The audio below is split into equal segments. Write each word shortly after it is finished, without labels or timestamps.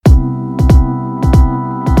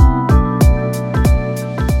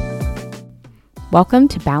Welcome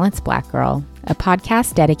to Balanced Black Girl, a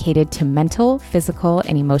podcast dedicated to mental, physical,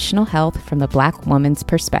 and emotional health from the Black woman's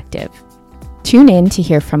perspective. Tune in to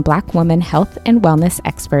hear from Black woman health and wellness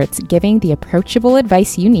experts giving the approachable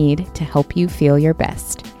advice you need to help you feel your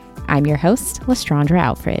best. I'm your host, Lestrandra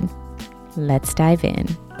Alfred. Let's dive in.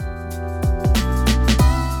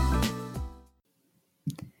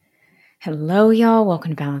 Hello, y'all.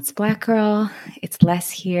 Welcome to Balanced Black Girl. It's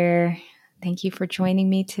Les here. Thank you for joining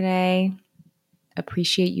me today.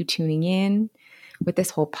 Appreciate you tuning in. With this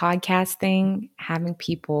whole podcast thing, having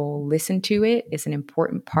people listen to it is an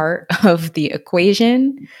important part of the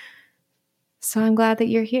equation. So I'm glad that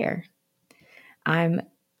you're here. I'm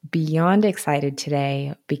beyond excited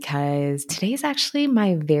today because today is actually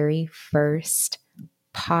my very first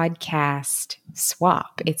podcast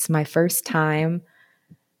swap. It's my first time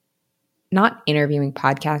not interviewing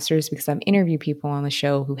podcasters because I've interviewed people on the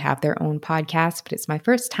show who have their own podcasts, but it's my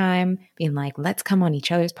first time being like, let's come on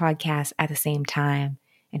each other's podcasts at the same time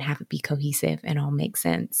and have it be cohesive and all make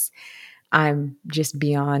sense. I'm just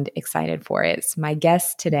beyond excited for it. So my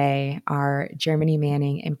guests today are Germany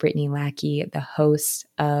Manning and Brittany Lackey, the hosts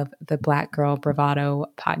of the Black Girl Bravado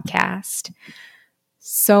podcast.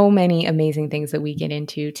 So many amazing things that we get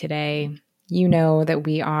into today. You know that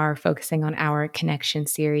we are focusing on our connection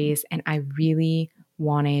series, and I really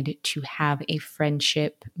wanted to have a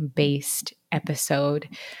friendship-based episode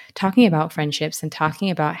talking about friendships and talking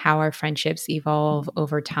about how our friendships evolve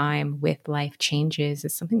over time with life changes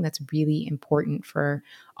is something that's really important for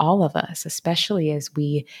all of us, especially as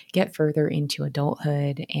we get further into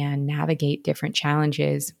adulthood and navigate different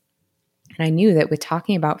challenges. And I knew that with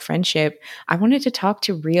talking about friendship, I wanted to talk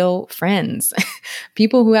to real friends,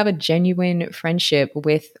 people who have a genuine friendship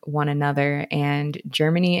with one another. And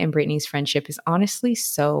Germany and Brittany's friendship is honestly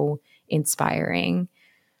so inspiring.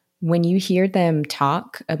 When you hear them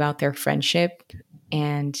talk about their friendship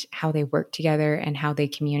and how they work together and how they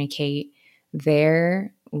communicate,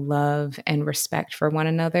 their love and respect for one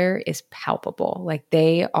another is palpable.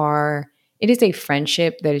 It is a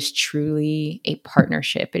friendship that is truly a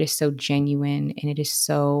partnership. It is so genuine and it is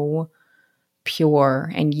so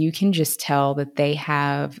pure. And you can just tell that they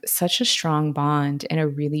have such a strong bond and a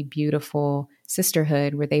really beautiful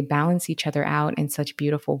sisterhood where they balance each other out in such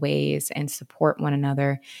beautiful ways and support one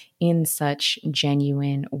another in such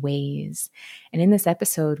genuine ways. And in this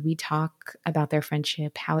episode, we talk about their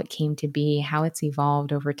friendship, how it came to be, how it's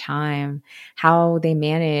evolved over time, how they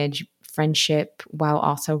manage friendship while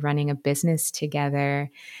also running a business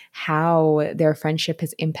together, how their friendship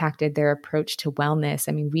has impacted their approach to wellness.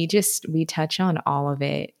 I mean, we touch on all of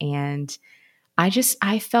it. And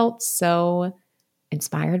I felt so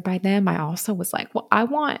inspired by them. I also was like, well, I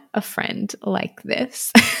want a friend like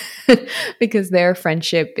this because their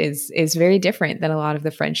friendship is very different than a lot of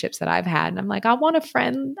the friendships that I've had. And I'm like, I want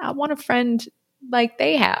a friend like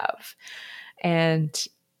they have. And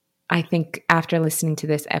I think after listening to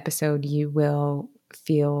this episode, you will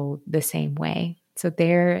feel the same way. So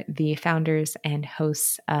they're the founders and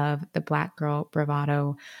hosts of the Black Girl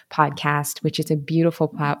Bravado podcast, which is a beautiful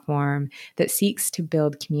platform that seeks to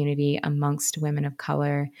build community amongst women of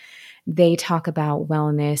color. They talk about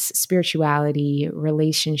wellness, spirituality,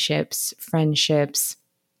 relationships, friendships.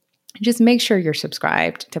 Just make sure you're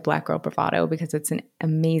subscribed to Black Girl Bravado because it's an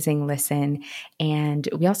amazing listen. And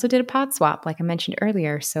we also did a pod swap, like I mentioned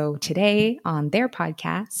earlier. So today on their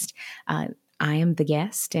podcast, I am the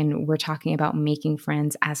guest and we're talking about making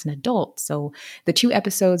friends as an adult. So the two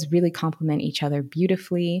episodes really complement each other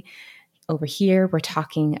beautifully. Over here, we're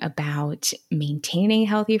talking about maintaining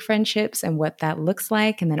healthy friendships and what that looks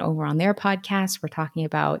like. And then over on their podcast, we're talking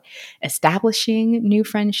about establishing new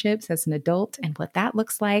friendships as an adult and what that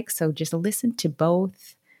looks like. So just listen to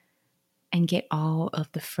both and get all of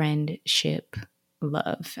the friendship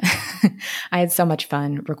love. I had so much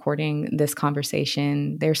fun recording this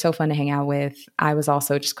conversation. They're so fun to hang out with. I was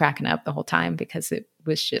also just cracking up the whole time because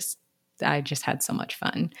I just had so much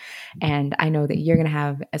fun. And I know that you're going to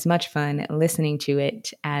have as much fun listening to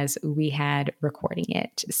it as we had recording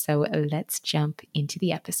it. So let's jump into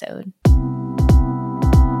the episode.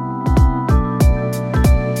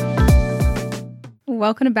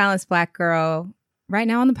 Welcome to Balanced Black Girl. Right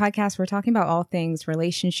now on the podcast, we're talking about all things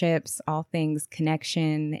relationships, all things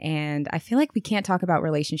connection. And I feel like we can't talk about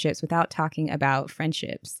relationships without talking about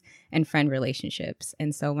friendships and friend relationships.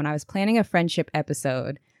 And so when I was planning a friendship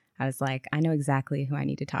episode, I was like, I know exactly who I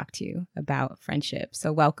need to talk to about friendship.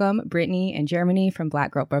 So welcome, Brittany and Germany from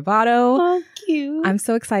Black Girl Bravado. Oh, cute. I'm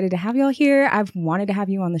so excited to have y'all here. I've wanted to have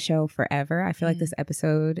you on the show forever. I feel like this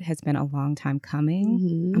episode has been a long time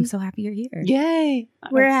coming. Mhm. I'm so happy you're here. Yay.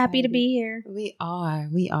 We're happy to be here. We are.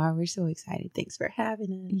 We're so excited. Thanks for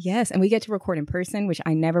having us. Yes, and we get to record in person, which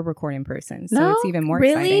I never record in person. So No? it's even more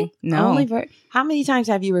Really? exciting. No. How many times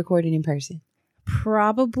have you recorded in person?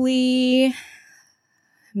 Probably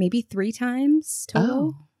maybe 3 times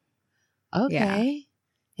total. Oh, okay.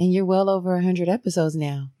 And you're well over 100 episodes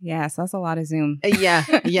now. Yeah, so that's a lot of Zoom. Yeah.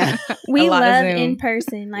 We lot of love Zoom. in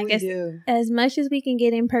person. Like We do. as much as we can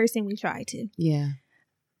get in person, we try to. Yeah.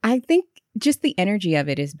 I think just the energy of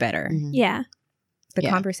it is better. Mhm. Yeah. The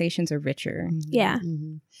Yeah. conversations are richer. Mhm. Yeah.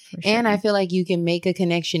 Mhm. For sure. And I feel like you can make a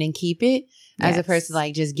connection and keep it as Yes. opposed to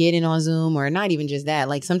like just getting on Zoom, or not even just that.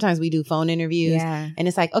 Like sometimes we do phone interviews. Yeah. And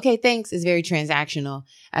it's like, okay, thanks. It's very transactional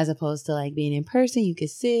as opposed to like being in person. You can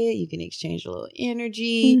sit, you can exchange a little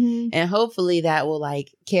energy, Mhm. and hopefully that will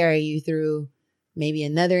like carry you through maybe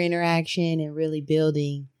another interaction and really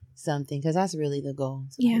building something, because that's really the goal.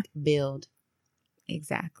 To Yeah. like build.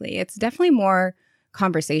 Exactly. It's definitely more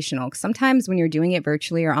conversational. 'Cause sometimes when you're doing it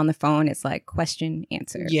virtually or on the phone, it's like question,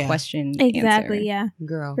 answer, Yeah. question, Exactly. answer. Yeah.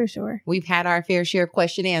 Girl, For sure. we've had our fair share of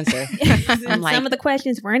question answer. I'm like- Some of the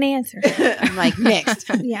questions weren't answered. I'm like, next.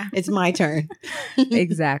 Yeah. It's my turn.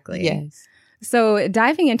 Exactly. Yes. So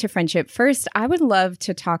diving into friendship, first, I would love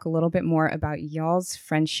to talk a little bit more about y'all's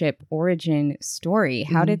friendship origin story.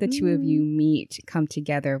 How did the two of you meet, come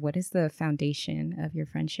together? What is the foundation of your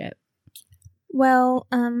friendship? Well,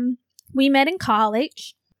 we met in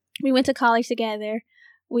college. We went to college together.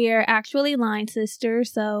 We are actually line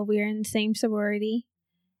sisters, so we're in the same sorority.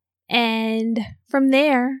 And from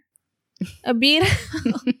there, a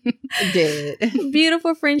beautiful, Did.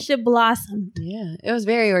 beautiful friendship blossomed. Yeah, it was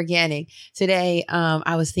very organic. Today,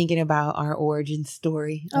 I was thinking about our origin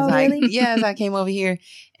story. I was Oh, like, really? yeah, as I came over here.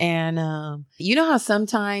 And you know how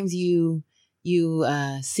sometimes you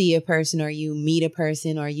see a person or you meet a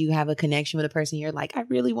person or you have a connection with a person, you're like, I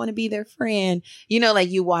really want to be their friend. You know,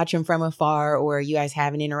 like you watch them from afar or you guys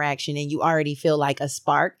have an interaction and you already feel like a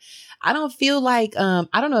spark. I don't feel like, I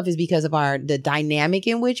don't know if it's because of the dynamic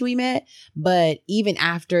in which we met, but even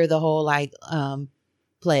after the whole like,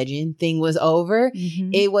 pledging thing was over,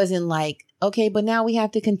 it wasn't like, okay, but now we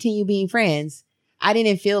have to continue being friends. I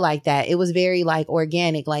didn't feel like that. It was very like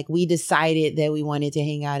organic. Like we decided that we wanted to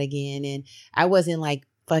hang out again. And I wasn't like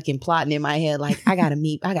fucking plotting in my head, like I gotta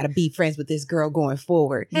be friends with this girl going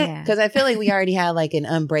forward. Yeah. Cause I feel like we already had like an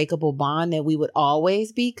unbreakable bond that we would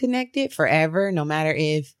always be connected forever, no matter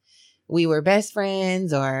if we were best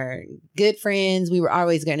friends or good friends. We were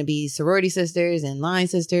always going to be sorority sisters and line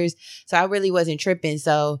sisters. So I really wasn't tripping.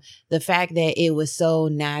 So the fact that it was so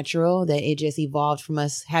natural that it just evolved from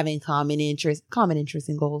us having common interests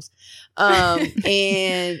and goals.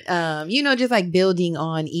 You know, just like building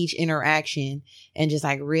on each interaction and just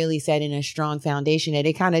like really setting a strong foundation that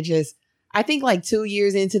it kind of just, I think like 2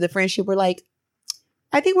 years into the friendship, we're like,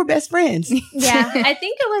 I think we're best friends. Yeah. I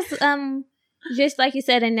think it was just like you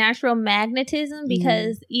said, a natural magnetism,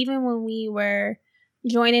 because even when we were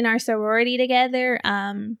joining our sorority together,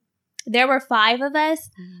 there were 5 of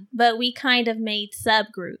us, but we kind of made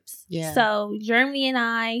subgroups. Yeah. So Germany and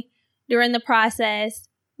I, during the process,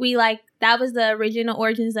 we that was the original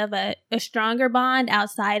origins of a stronger bond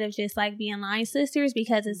outside of just like being line sisters,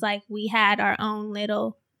 because it's like we had our own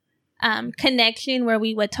little connection where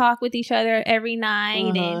we would talk with each other every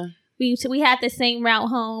night, and we had the same route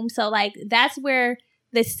home. So like that's where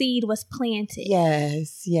the seed was planted.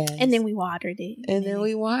 Yes. And then we watered it. And then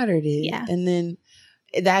we watered it. Yeah. And then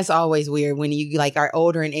that's always weird when you like are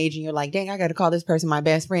older in age and you're like, dang, I got to call this person my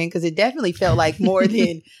best friend. Because it definitely felt like more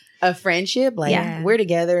than a friendship. Like we're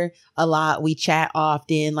together a lot. We chat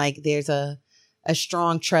often. Like there's a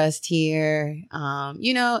strong trust here,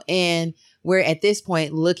 you know, and we're at this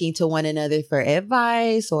point looking to one another for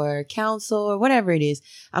advice or counsel or whatever it is.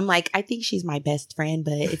 I'm like, I think she's my best friend,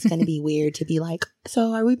 but it's going to be weird to be like,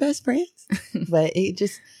 so are we best friends? But it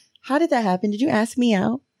just, how did that happen? Did you ask me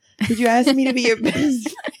out? Did you ask me to be your best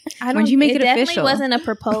friend? When'd you make it definitely official? Wasn't a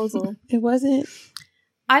proposal. It wasn't.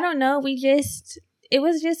 I don't know. It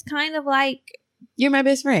was just kind of like, You're my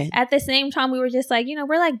best friend. at the same time, we were just like, you know,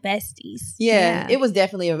 we're like besties. Yeah. Yeah. It was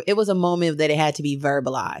definitely, it was a moment that it had to be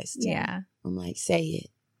verbalized. Yeah. I'm like, say it.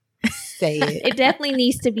 Say it. It definitely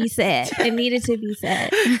needs to be said. It needed to be said.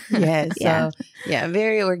 Yeah. So, Yeah. yeah,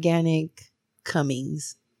 very organic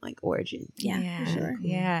comings, like origin. Yeah, for sure.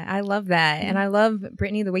 Yeah, I love that. And I love,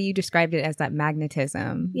 Brittany, the way you described it as that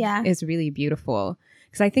magnetism. Yeah. Is really beautiful.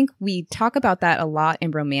 Because I think we talk about that a lot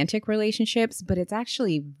in romantic relationships, but it's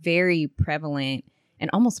actually very prevalent and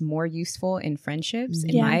almost more useful in friendships,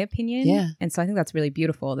 in my opinion. Yeah. And so I think that's really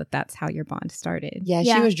beautiful that that's how your bond started. Yeah,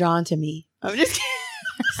 she was drawn to me. I'm just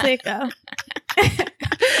kidding. Sicko.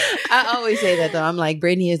 I always say that though. I'm like,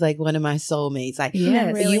 Brittany is like one of my soulmates. Like,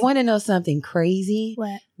 Yes. Really? You want to know something crazy?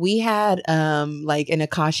 What? We had like an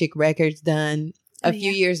Akashic Records done a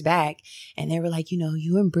few years back, and they were like, you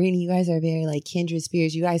and Brittany, you guys are very like kindred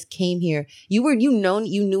spirits. You guys came here. You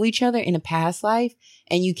knew each other in a past life,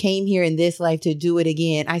 and you came here in this life to do it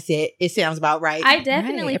again. I said, it sounds about right. I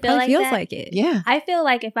definitely It feel like feels that. like it. Yeah, I feel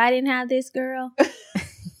like if I didn't have this girl,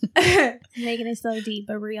 making it so deep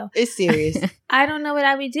but real, it's serious. I don't know what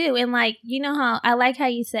I would do. And like, you know how I like how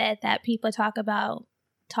you said that people talk about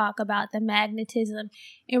the magnetism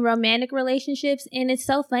in romantic relationships, and it's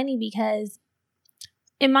so funny because,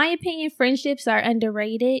 in my opinion, friendships are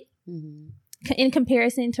underrated in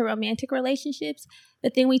comparison to romantic relationships.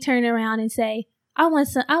 But then we turn around and say, I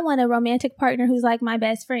want a romantic partner who's like my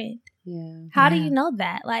best friend. Yeah. How do you know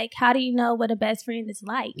that? Like, how do you know what a best friend is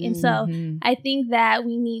like? And so I think that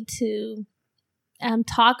we need to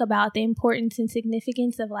talk about the importance and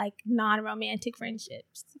significance of like non-romantic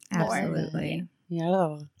friendships. Absolutely.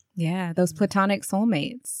 Yeah. Those platonic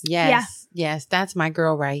soulmates. Yes. That's my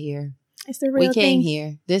girl right here. It's the real We came thing.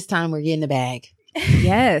 here. This time we're getting the bag.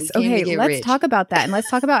 Yes. We came to Okay. get Let's rich. talk about that. And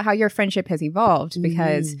let's talk about how your friendship has evolved,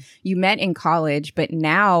 because you met in college, but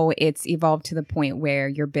now it's evolved to the point where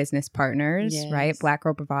you're business partners, right? Black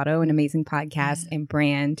Girl Bravado, an amazing podcast and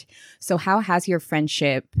brand. So how has your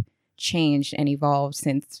friendship changed and evolved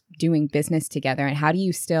since doing business together? And how do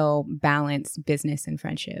you still balance business and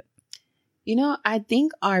friendship? I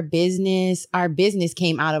think our business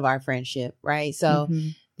came out of our friendship, right? So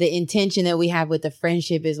the intention that we have with the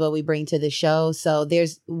friendship is what we bring to the show. So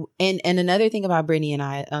there's, and another thing about Brittany and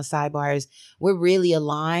I on Sidebar is we're really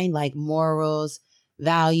aligned, like morals,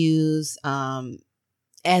 values,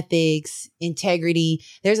 ethics, integrity.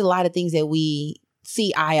 There's a lot of things that we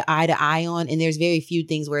see eye to eye on. And there's very few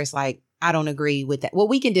things where it's like, I don't agree with that. Well,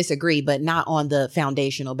 we can disagree, but not on the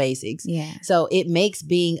foundational basics. Yeah. So it makes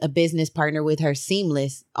being a business partner with her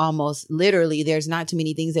seamless, almost literally. There's not too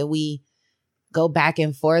many things that we go back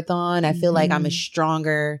and forth on. I feel like I'm a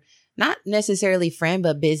stronger, not necessarily friend,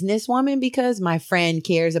 but businesswoman, because my friend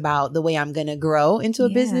cares about the way I'm going to grow into a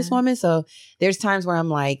businesswoman. So there's times where I'm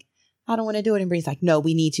like, I don't want to do it. And Bree's like, no,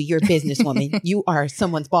 we need to. You're a businesswoman. You are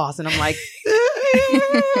someone's boss. And I'm like,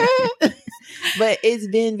 but it's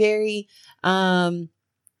been very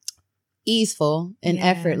easeful and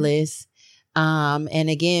effortless. And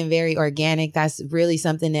again, very organic. That's really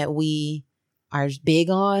something that we are big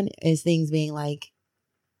on, is things being like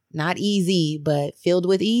not easy, but filled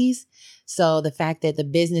with ease. So the fact that the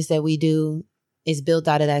business that we do is built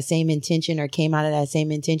out of that same intention or came out of that same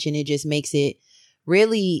intention, it just makes it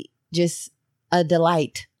really just a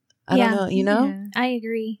delight. I don't know, Yeah. I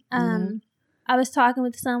agree. I was talking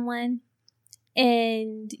with someone,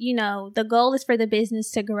 and the goal is for the business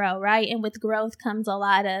to grow, right? And with growth comes a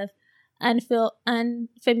lot of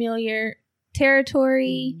unfamiliar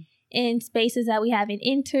territory in spaces that we haven't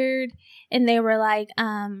entered. And they were like,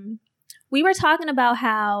 we were talking about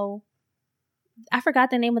how, I forgot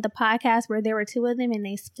the name of the podcast where there were two of them and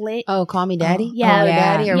they split. Oh, Call Me Daddy? Yeah. Call Her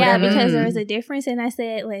Daddy or whatever. Because there was a difference. And I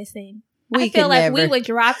said, listen, We I feel could like we never. would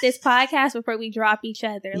drop this podcast before we drop each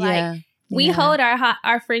other. Like, we hold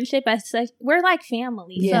our friendship as such. We're like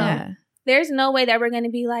family. Yeah. So there's no way that we're going to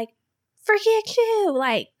be like, forget you.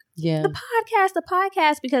 Like, the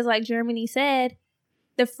podcast, because like Germany said,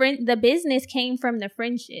 the business came from the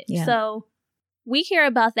friendship. Yeah. So we care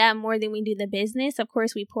about that more than we do the business. Of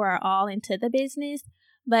course, we pour our all into the business,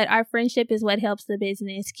 but our friendship is what helps the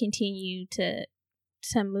business continue to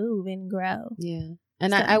move and grow. Yeah.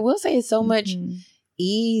 And I will say it's so much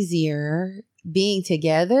easier being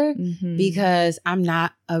together because I'm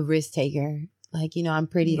not a risk taker. Like, I'm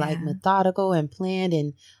pretty like methodical and planned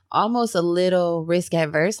and almost a little risk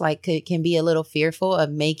adverse, like can be a little fearful of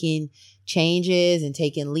making changes and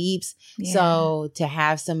taking leaps. Yeah. So to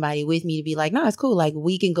have somebody with me to be like, no, it's cool. Like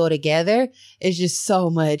we can go together. It's just so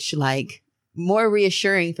much like more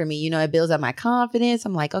reassuring for me. It builds up my confidence.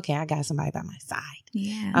 I'm like, okay, I got somebody by my side.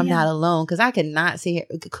 Yeah. I'm not alone, because I could not sit here.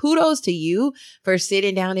 Kudos to you for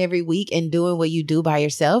sitting down every week and doing what you do by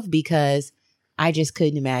yourself, because I just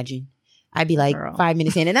couldn't imagine. I'd be like 5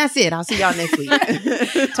 minutes in and that's it. I'll see y'all next week.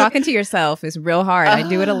 Talking to yourself is real hard. I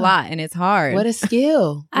do it a lot and it's hard. What a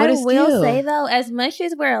skill. I will say though, as much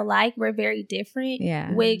as we're alike, we're very different.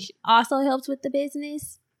 Yeah. Which also helps with the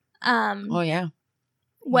business. Oh yeah.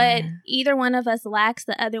 what either one of us lacks,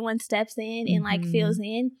 the other one steps in and like fills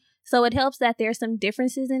in. So it helps that there's some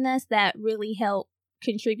differences in us that really help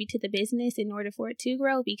contribute to the business in order for it to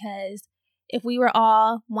grow, because if we were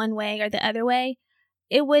all one way or the other way,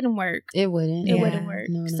 it wouldn't work. It wouldn't. It wouldn't work.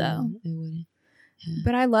 No, so it wouldn't. Yeah.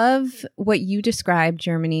 But I love what you described,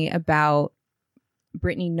 Germany, about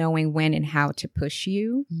Brittany knowing when and how to push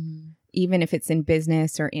you, even if it's in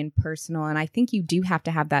business or in personal. And I think you do have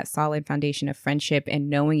to have that solid foundation of friendship and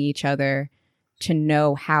knowing each other to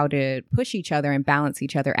know how to push each other and balance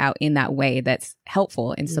each other out in that way that's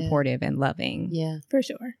helpful and supportive and loving. Yeah, for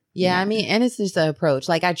sure. Yeah, I mean, and it's just the approach.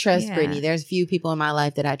 Like, I trust Brittany. There's few people in my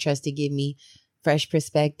life that I trust to give me fresh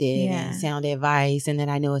perspective and sound advice, and that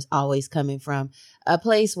I know it's always coming from a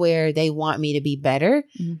place where they want me to be better.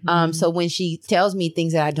 So when she tells me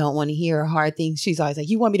things that I don't want to hear or hard things, she's always like,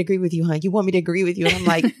 "You want me to agree with you, huh? You want me to agree with you?" And I'm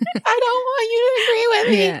like, "I don't want you to agree with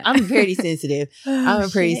me." Yeah. I'm pretty sensitive. I'm a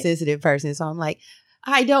pretty sensitive person, so I'm like,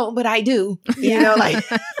 "I don't, but I do." You know, like,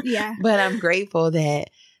 But I'm grateful that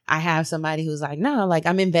I have somebody who's like, "No, like,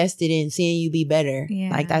 I'm invested in seeing you be better.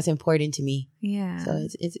 Like, that's important to me." Yeah. So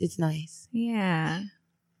it's nice. Yeah.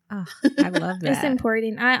 Oh, I love that. It's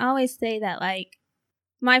important. I always say that, like,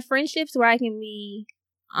 my friendships where I can be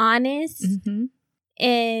honest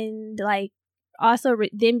and, like, also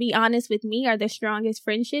then be honest with me are the strongest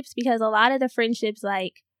friendships, because a lot of the friendships,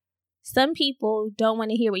 like, some people don't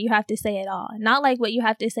want to hear what you have to say at all. Not like what you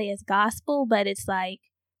have to say is gospel, but it's like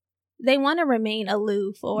they want to remain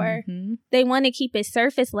aloof, or they want to keep it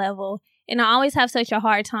surface level. And I always have such a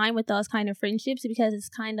hard time with those kind of friendships, because it's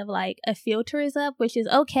kind of like a filter is up, which is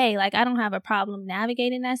okay. Like, I don't have a problem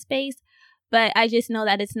navigating that space, but I just know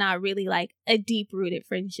that it's not really like a deep rooted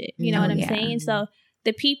friendship. You know what I'm saying? So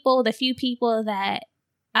the few people that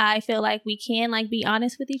I feel like we can like be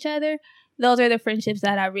honest with each other, those are the friendships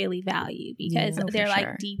that I really value, because they're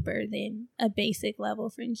like deeper than a basic level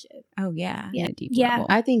friendship. Oh yeah. Yeah. A deep level.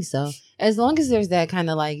 I think so. As long as there's that kind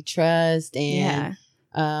of like trust and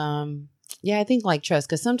I think like trust,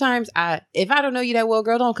 because sometimes if I don't know you that well,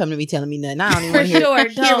 girl, don't come to me telling me nothing. I don't even want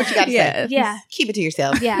to hear what you got to say. Yeah. Keep it to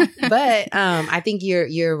yourself. Yeah. But I think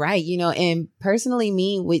you're right, you know, and personally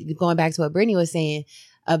me, with going back to what Brittany was saying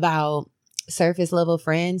about surface level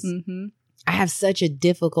friends, I have such a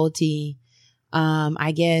difficulty,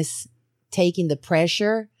 I guess, taking the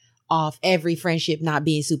pressure off every friendship not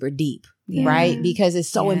being super deep, right? Because it's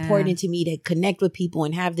so important to me to connect with people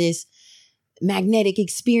and have this magnetic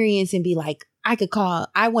experience and be like, I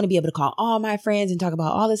want to be able to call all my friends and talk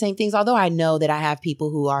about all the same things. Although I know that I have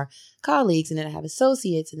people who are colleagues, and then I have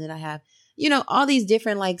associates, and then I have, you know, all these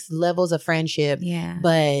different like levels of friendship. Yeah.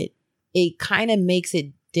 But it kind of makes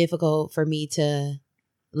it difficult for me to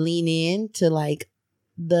lean in to like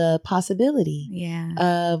the possibility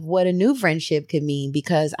of what a new friendship could mean,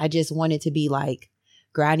 because I just want it to be like,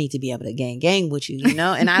 girl, I need to be able to gang with you, you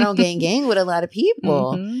know? And I don't gang with a lot of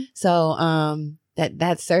people. So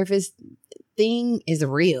that surface thing is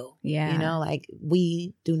real. Yeah. You know, like,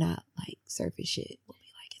 we do not like surface shit. We'll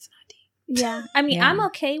be like, it's not deep. Yeah. I mean, I'm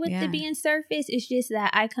okay with it being surface. It's just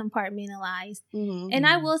that I compartmentalize. And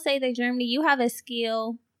I will say that, Germany, you have a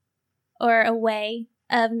skill or a way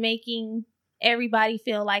of making everybody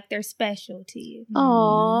feel like they're special to you.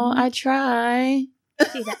 Oh, I try.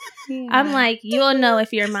 I'm like, you'll know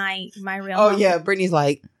if you're my real mom. Yeah, Brittany's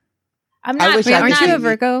like, I'm not. Aren't you a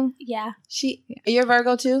Virgo? Yeah. You're a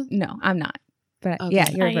Virgo too? No, I'm not. But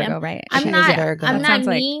you're a Virgo, right? I'm not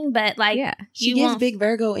mean, but like, she gives big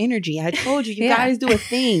Virgo energy. I told you, guys do a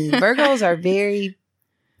thing. Virgos are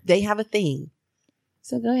they have a thing.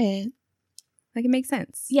 So go ahead. Like, it makes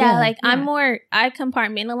sense. Yeah, like I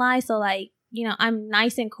compartmentalize. So like, you know, I'm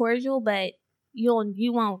nice and cordial, but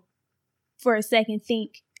you won't for a second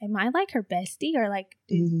think, am I like her bestie, or like,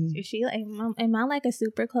 is she like, am I like a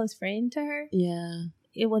super close friend to her? Yeah.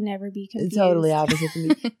 It will never be confused. It's totally opposite for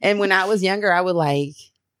me. And when I was younger, I would like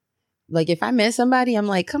if I met somebody, I'm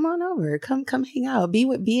like, come on over, come hang out,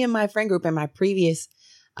 be in my friend group. And my previous,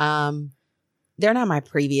 they're not my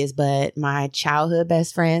previous, but my childhood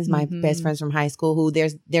best friends, my best friends from high school, who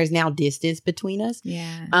there's now distance between us.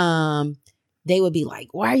 Yeah. They would be like,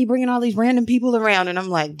 why are you bringing all these random people around? And I'm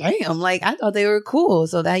like, damn, like, I thought they were cool.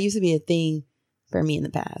 So that used to be a thing for me in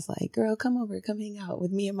the past. Like, girl, come over, come hang out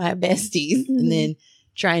with me and my besties. And then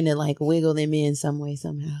trying to like wiggle them in some way,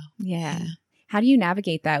 somehow. Yeah. How do you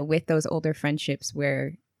navigate that with those older friendships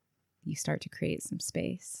where you start to create some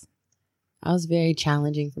space? That was very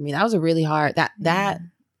challenging for me. That was a really hard,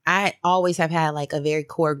 I always have had like a very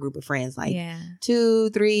core group of friends, like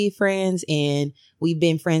 2-3 friends, and we've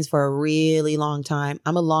been friends for a really long time.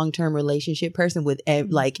 I'm a long-term relationship person with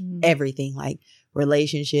like everything, like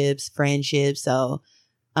relationships, friendships. So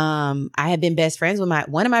I have been best friends with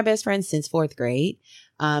one of my best friends since 4th grade.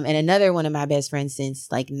 And another one of my best friends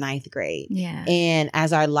since like 9th grade. Yeah. And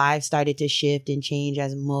as our lives started to shift and change,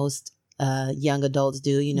 as most young adults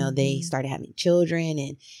do, you know, they started having children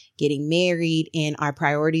and getting married, and our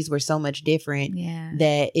priorities were so much different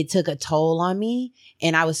that it took a toll on me.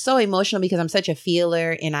 And I was so emotional because I'm such a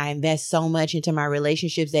feeler and I invest so much into my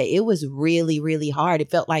relationships that it was really, really hard.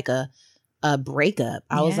 It felt like a breakup.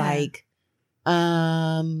 I was like,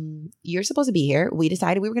 you're supposed to be here. We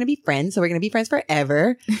decided we were going to be friends. So we're going to be friends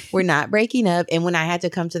forever. We're not breaking up. And when I had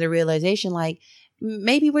to come to the realization, like,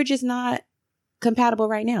 maybe we're just not compatible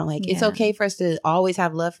right now. Like, it's okay for us to always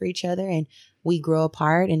have love for each other, and we grow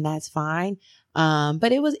apart, and that's fine.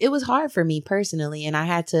 But it was hard for me personally. And I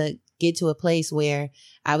had to get to a place where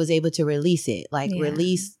I was able to release it, like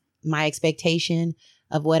release my expectation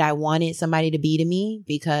of what I wanted somebody to be to me,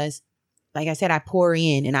 because like I said, I pour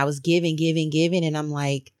in and I was giving. And I'm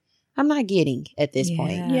like, I'm not getting at this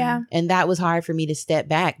point. Yeah. And that was hard for me to step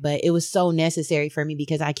back, but it was so necessary for me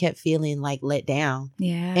because I kept feeling like let down.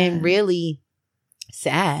 Yeah. And really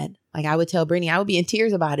sad. Like I would tell Brittany, I would be in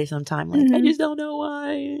tears about it sometimes. Like, I just don't know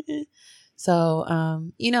why. So,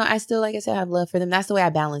 you know, I still, like I said, have love for them. That's the way I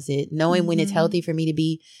balance it. Knowing when it's healthy for me to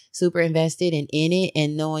be super invested and in it,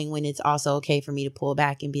 and knowing when it's also okay for me to pull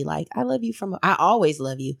back and be like, I love you I always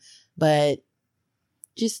love you, but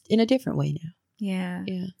just in a different way now. Yeah.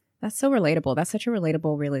 Yeah. That's so relatable. That's such a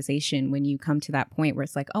relatable realization when you come to that point where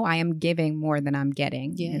it's like, oh, I am giving more than I'm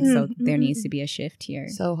getting. Yeah. And so there needs to be a shift here.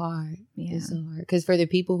 So hard. Yeah. It's so hard. Because for the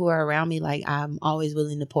people who are around me, like, I'm always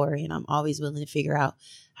willing to pour in. I'm always willing to figure out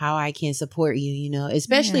how I can support you, you know,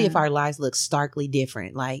 especially if our lives look starkly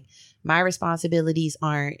different. Like, my responsibilities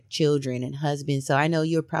aren't children and husbands. So I know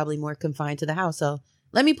you're probably more confined to the house. So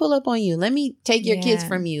let me pull up on you. Let me take your kids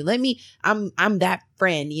from you. I'm that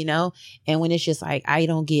friend, you know? And when it's just like, I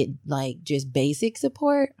don't get like just basic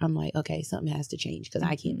support, I'm like, okay, something has to change because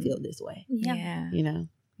I can't feel this way. Yeah. You know?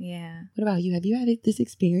 Yeah. What about you? Have you had this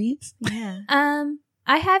experience? Yeah.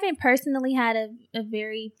 I haven't personally had a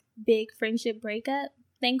very big friendship breakup,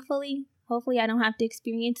 thankfully. Hopefully I don't have to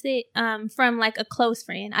experience it from like a close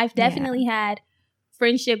friend. I've definitely had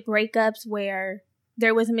friendship breakups where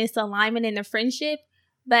there was misalignment in the friendship,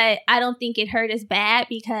 but I don't think it hurt as bad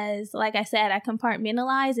because, like I said, I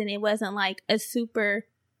compartmentalized and it wasn't like a super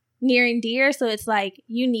near and dear. So it's like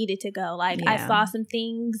you needed to go. Like I saw some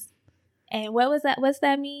things, and what was that? What's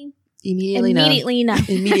that mean? Immediately no.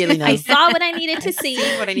 Immediately no. I saw what I needed to see.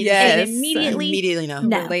 What I needed and to immediately no.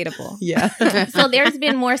 Relatable. Yeah. So there's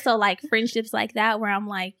been more so like friendships like that where I'm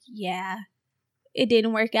like, yeah, it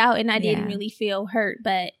didn't work out and I didn't really feel hurt,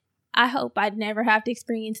 but I hope I'd never have to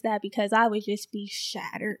experience that because I would just be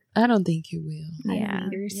shattered. I don't think you will. Yeah.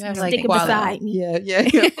 You have Stick it beside me. Yeah.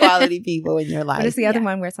 You have quality people in your life. But it's the other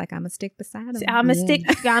one where it's like, I'm a stick beside him. I'm a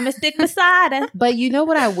stick beside her. But you know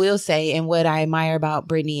what I will say, and what I admire about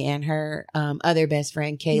Brittany and her other best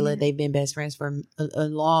friend, Kayla, they've been best friends for a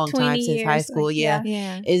long time since years, high school. like,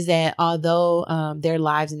 Yeah. Is that although their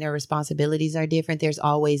lives and their responsibilities are different, there's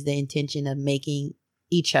always the intention of making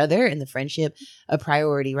each other and the friendship a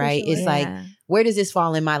priority, right? Sure. It's like, where does this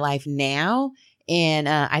fall in my life now? And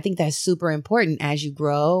I think that's super important as you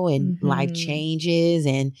grow and life changes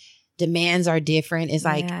and demands are different. It's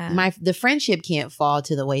like the friendship can't fall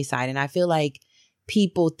to the wayside. And I feel like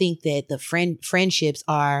people think that the friendships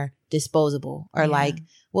are disposable or like,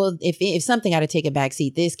 well, if something got to take a back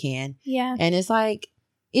seat, this can. Yeah. And it's like,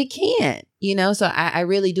 it can't, you know? So I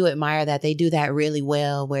really do admire that they do that really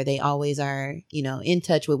well, where they always are, you know, in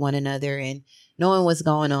touch with one another and knowing what's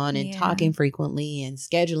going on and talking frequently and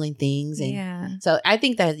scheduling things. And so I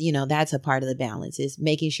think that, you know, that's a part of the balance, is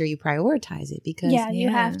making sure you prioritize it, because you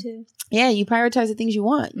have to. Yeah, you prioritize the things you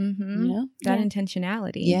want, you know? That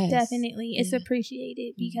intentionality. Yes. Definitely. It's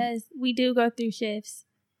appreciated because we do go through shifts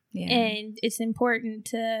and it's important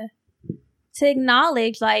to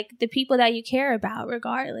acknowledge like the people that you care about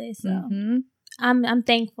regardless. So I'm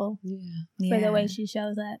thankful for the way she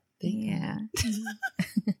shows up.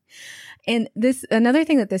 And another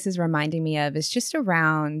thing that this is reminding me of is just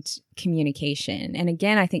around communication. And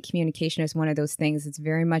again, I think communication is one of those things that's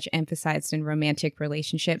very much emphasized in romantic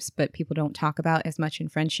relationships, but people don't talk about as much in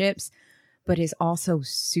friendships, but is also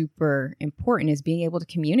super important, is being able to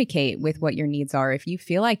communicate with what your needs are. If you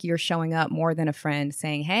feel like you're showing up more than a friend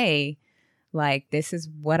saying, hey, like, this is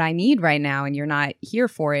what I need right now, and you're not here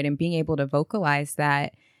for it, and being able to vocalize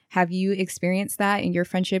that. Have you experienced that in your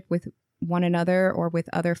friendship with one another or with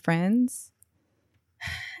other friends?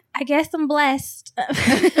 I guess I'm blessed.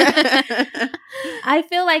 I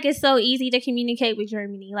feel like it's so easy to communicate with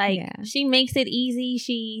Germany. Like, she makes it easy.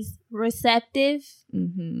 She's receptive.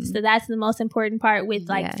 Mm-hmm. So that's the most important part with,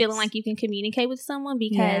 like, feeling like you can communicate with someone.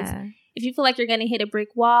 Because if you feel like you're going to hit a brick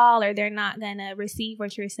wall or they're not going to receive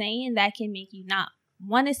what you're saying, that can make you not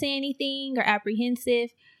want to say anything or apprehensive.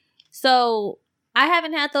 So I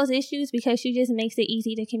haven't had those issues because she just makes it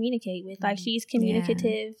easy to communicate with. Like, she's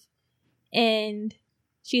communicative and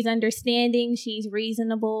she's understanding. She's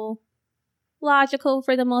reasonable, logical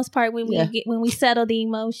for the most part when we settle the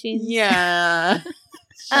emotions. Yeah.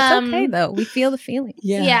 That's okay though. We feel the feeling.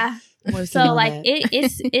 Yeah. So like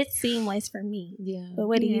it's seamless for me. Yeah. But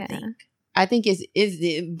what do you think? I think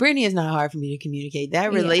Brittany is not hard for me to communicate.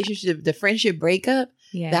 That relationship, the friendship breakup,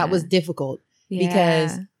 that was difficult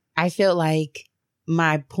because I felt like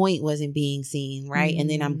my point wasn't being seen, right? And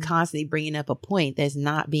then I'm constantly bringing up a point that's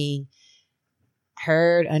not being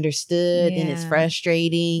heard, understood, and it's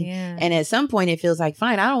frustrating. And at some point it feels like,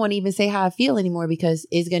 fine, I don't want to even say how I feel anymore because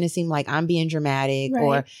it's going to seem like I'm being dramatic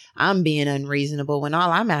or I'm being unreasonable when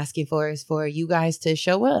all I'm asking for is for you guys to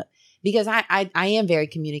show up. Because I am very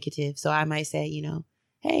communicative. So I might say,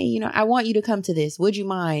 hey, I want you to come to this. Would you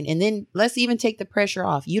mind? And then let's even take the pressure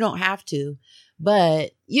off. You don't have to.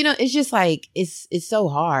 But, it's just like, it's so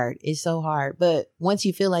hard. It's so hard. But once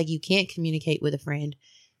you feel like you can't communicate with a friend,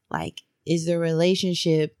 like, is the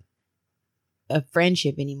relationship a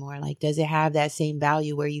friendship anymore? Like, does it have that same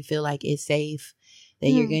value where you feel like it's safe, that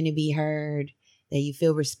you're going to be heard, that you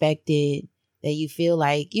feel respected, that you feel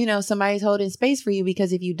like, somebody's holding space for you?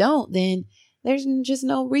 Because if you don't, then there's just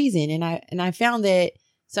no reason. And I found that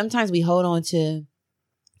sometimes we hold on to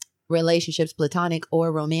relationships, platonic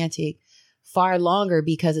or romantic, far longer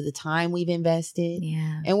because of the time we've invested.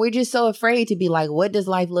 Yeah. And we're just so afraid to be like, what does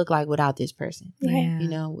life look like without this person? Yeah.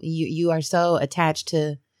 You are so attached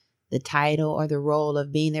to the title or the role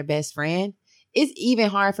of being their best friend. It's even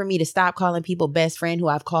hard for me to stop calling people best friend who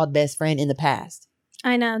I've called best friend in the past.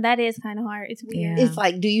 I know, that is kind of hard. It's weird. Yeah. It's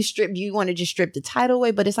like, do you want to just strip the title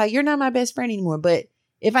away? But it's like, you're not my best friend anymore. But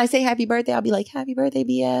if I say happy birthday, I'll be like, happy birthday,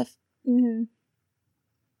 BF. Mm-hmm.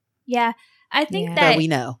 Yeah. I think that we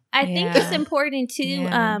know. I think it's important too,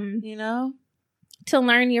 to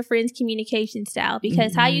learn your friend's communication style,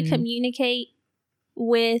 because how you communicate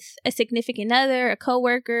with a significant other, a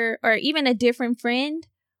coworker, or even a different friend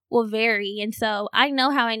will vary. And so I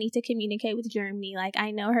know how I need to communicate with Germany. Like,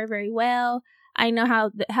 I know her very well. I know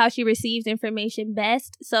how she receives information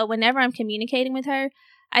best. So whenever I'm communicating with her,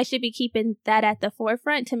 I should be keeping that at the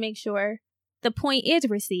forefront to make sure the point is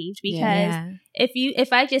received. Because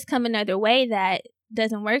if I just come another way that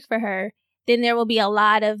doesn't work for her, then there will be a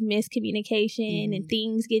lot of miscommunication and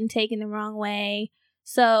things getting taken the wrong way.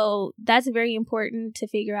 So that's very important to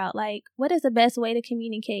figure out, like, what is the best way to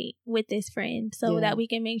communicate with this friend so that we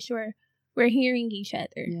can make sure we're hearing each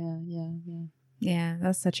other. Yeah,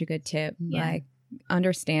 that's such a good tip. Like,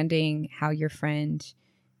 understanding how your friend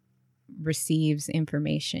receives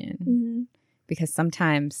information. Because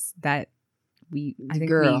sometimes that we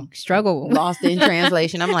struggle. Lost in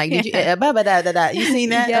translation. I'm like, did you you seen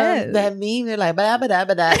that that meme? They're like,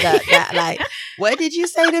 like, what did you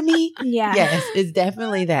say to me? Yes, it's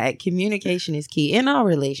definitely that. Communication is key in all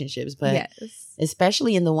relationships, but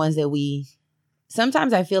especially in the ones that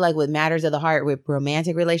sometimes I feel like with matters of the heart, with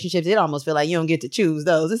romantic relationships, it almost feel like you don't get to choose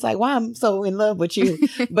those. It's like, well, I'm so in love with you.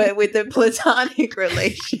 But with the platonic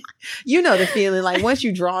relation, the feeling like once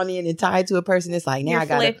you're drawn in and tied to a person, it's like, now I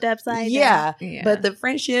got flipped upside down. Yeah. But the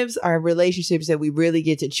friendships are relationships that we really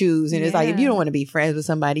get to choose. And it's like, if you don't want to be friends with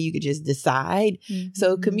somebody, you could just decide.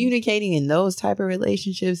 So communicating in those type of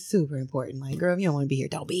relationships, super important. Like, girl, if you don't want to be here,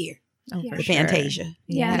 don't be here. Oh, for Fantasia. Sure.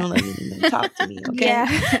 Yeah. You don't let me talk to me. Okay.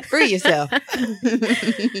 Free yourself.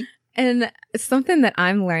 And something that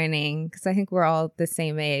I'm learning, because I think we're all the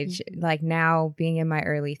same age, like now being in my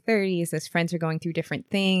early 30s, as friends are going through different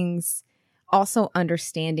things, also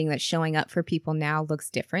understanding that showing up for people now looks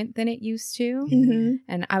different than it used to.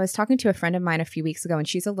 And I was talking to a friend of mine a few weeks ago, and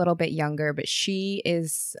she's a little bit younger, but she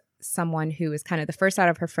is someone who is kind of the first out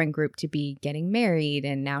of her friend group to be getting married,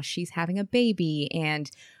 and now she's having a baby,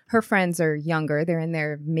 and her friends are younger. They're in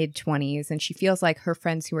their mid-20s, and she feels like her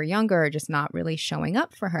friends who are younger are just not really showing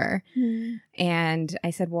up for her. And I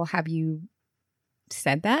said, well, have you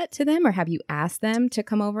said that to them, or have you asked them to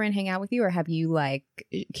come over and hang out with you, or have you like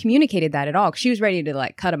communicated that at all? 'Cause she was ready to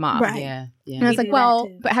like cut them off. Right. Yeah. And I was like,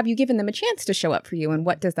 well, but have you given them a chance to show up for you, and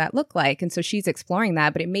what does that look like? And so she's exploring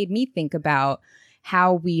that, but it made me think about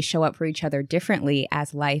how we show up for each other differently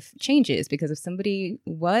as life changes. Because if somebody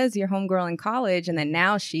was your homegirl in college and then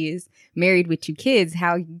now she's married with 2 kids,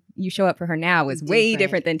 how you show up for her now is way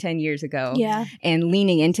different than 10 years ago. Yeah. And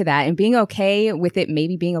leaning into that and being okay with it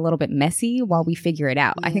maybe being a little bit messy while we figure it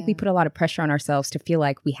out. I think we put a lot of pressure on ourselves to feel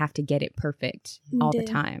like we have to get it perfect all the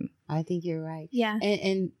time. I think you're right. Yeah.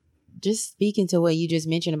 And just speaking to what you just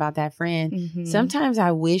mentioned about that friend, sometimes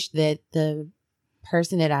I wish that the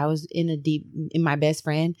person that I was in my best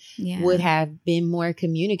friend would have been more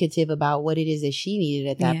communicative about what it is that she needed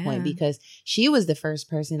at that point, because she was the first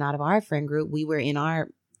person out of our friend group. We were in our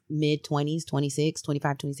mid 20s,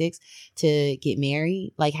 25, 26 to get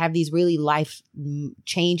married, like have these really life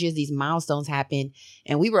changes, these milestones happen.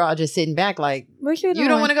 And we were all just sitting back like, you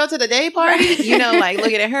don't want to go to the day party? You know, like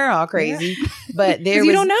looking at her all crazy. But there was,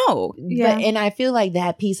 you don't know. But, and I feel like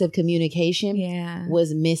that piece of communication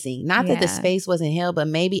was missing. Not that the space wasn't held, but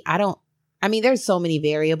maybe there's so many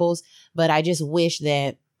variables, but I just wish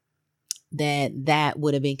that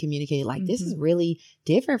would have been communicated. Like, this is really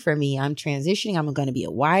different for me. I'm transitioning. I'm going to be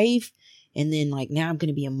a wife. And then like, now I'm going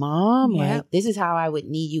to be a mom. Like, this is how I would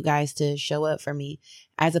need you guys to show up for me,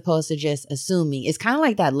 as opposed to just assuming. It's kind of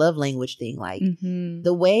like that love language thing. Like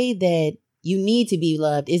the way that you need to be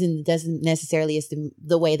loved doesn't necessarily is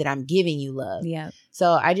the way that I'm giving you love. Yeah.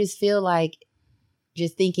 So I just feel like,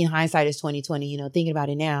 just thinking hindsight is 2020, you know, thinking about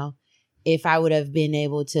it now, if I would have been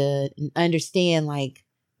able to understand, like,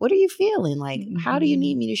 what are you feeling? Like, how do you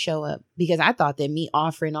need me to show up? Because I thought that me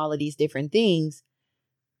offering all of these different things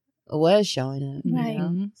was showing up. Right. You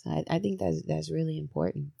know? So I think that's really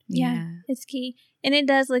important. Yeah, it's key. And it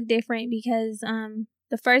does look different because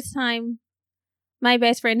the first time my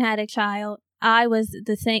best friend had a child, I was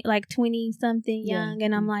the same, like 20 something young.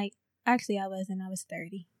 And I'm like, actually, I wasn't. I was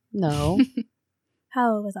 30. No.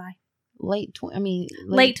 How old was I? Late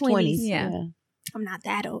 20s. Yeah. I'm not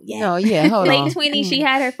that old yet. No, yeah, hold on. Late 20s, she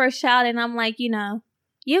had her first child, and I'm like, you know,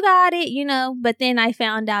 you got it, you know. But then I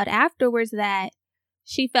found out afterwards that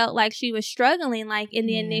she felt like she was struggling, like in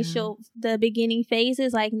the the beginning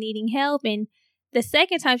phases, like needing help. And the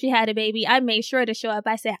second time she had a baby, I made sure to show up.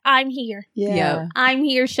 I said, I'm here. Yeah. I'm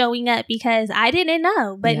here showing up, because I didn't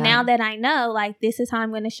know. But now that I know, like, this is how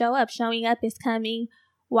I'm going to show up. Showing up is coming,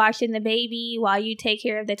 watching the baby while you take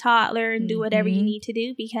care of the toddler and do whatever you need to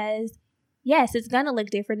do, because yes, it's going to look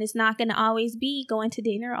different. It's not going to always be going to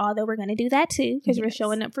dinner, although we're going to do that too, because we're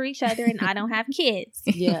showing up for each other, and I don't have kids.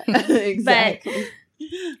 Yeah, exactly. But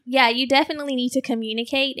yeah, you definitely need to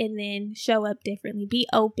communicate and then show up differently. Be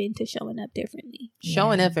open to showing up differently.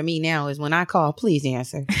 Showing up for me now is when I call, please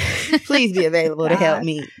answer. Please be available to help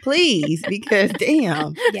me. Please, because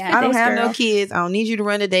damn, I don't have no kids. I don't need you to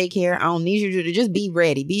run the daycare. I don't need you to just be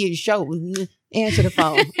ready. Be show. Answer the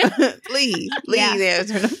phone. Please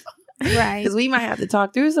answer the phone. Right. Because we might have to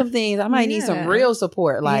talk through some things. I might need some real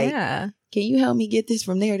support. Like, can you help me get this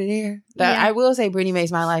from there to there? I will say Brittany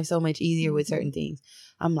makes my life so much easier with certain things.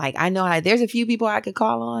 I'm like, I know there's a few people I could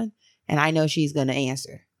call on, and I know she's going to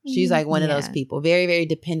answer. She's like one of those people. Very, very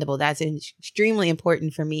dependable. That's extremely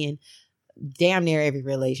important for me in damn near every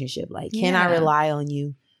relationship. Like, can I rely on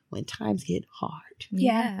you when times get hard?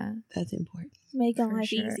 Yeah. That's important. Make my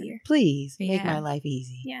life easier. Please make my life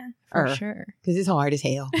easy. Yeah. For sure. Because it's hard as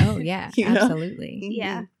hell. Oh, yeah. Absolutely.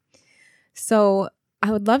 Yeah. So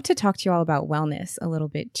I would love to talk to you all about wellness a little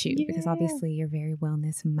bit too, because obviously you're very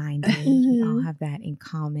wellness minded. We all have that in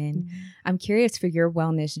common. I'm curious for your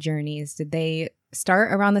wellness journeys. Did they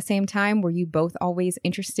start around the same time? Were you both always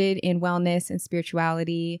interested in wellness and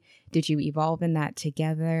spirituality? Did you evolve in that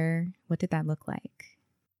together? What did that look like?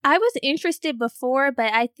 I was interested before,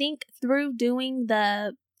 but I think through doing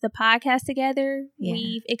the podcast together,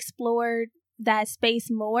 we've explored that space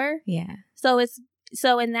more. Yeah.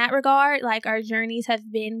 So in that regard, like, our journeys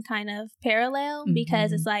have been kind of parallel,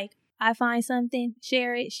 because it's like, I find something,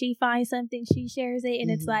 share it. She finds something, she shares it. And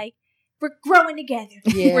it's like, we're growing together.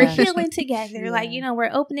 Yeah. We're healing together. Like, you know, we're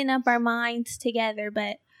opening up our minds together.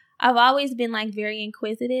 But I've always been like very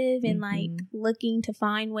inquisitive and like looking to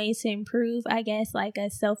find ways to improve, I guess, like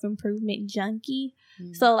a self-improvement junkie.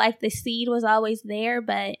 So like the seed was always there,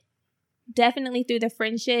 but definitely through the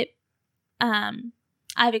friendship,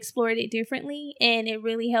 I've explored it differently, and it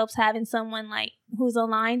really helps having someone like who's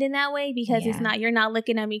aligned in that way, because it's not, you're not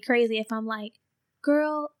looking at me crazy if I'm like,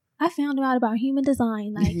 girl, I found out about human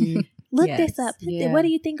design. Like, look this up. What do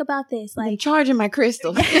you think about this? Like, I'm charging my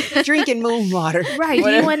crystals, drinking moon water. Right. Do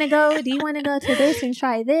you want to go to this and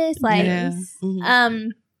try this? Like,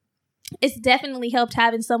 it's definitely helped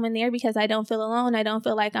having someone there, because I don't feel alone. I don't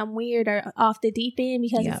feel like I'm weird or off the deep end,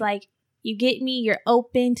 because it's like, you get me, you're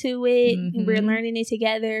open to it, and we're learning it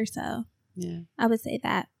together. So Yeah. I would say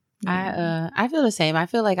that. I feel the same. I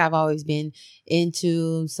feel like I've always been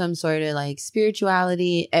into some sort of like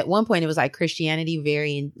spirituality. At one point, it was like Christianity,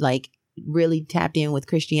 very like really tapped in with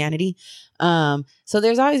Christianity. So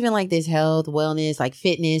there's always been like this health, wellness, like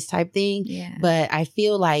fitness type thing. Yeah. But I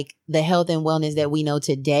feel like the health and wellness that we know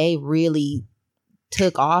today really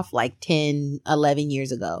took off like 10, 11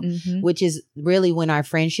 years ago, which is really when our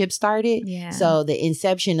friendship started. Yeah. So the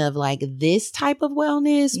inception of like this type of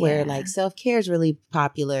wellness where like self-care is really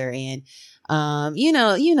popular and, you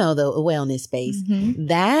know, the wellness space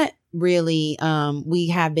that really, we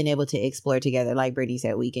have been able to explore together. Like Brittany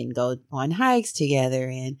said, we can go on hikes together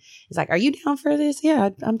and it's like, are you down for this?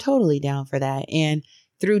 Yeah, I'm totally down for that. And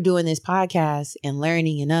through doing this podcast and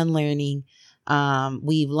learning and unlearning,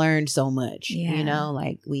 we've learned so much, you know,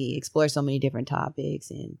 like we explore so many different topics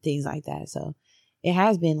and things like that. So it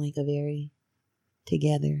has been like a very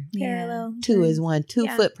together parallel. Two is one, two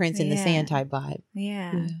footprints in the sand type vibe.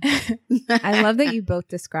 Yeah. I love that you both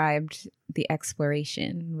described the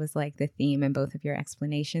exploration was like the theme in both of your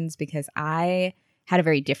explanations, because I had a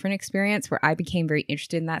very different experience where I became very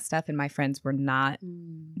interested in that stuff and my friends were not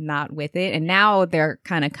with it. And now they're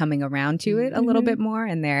kind of coming around to it a little bit more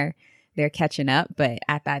and they're catching up. But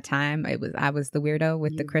at that time, I was the weirdo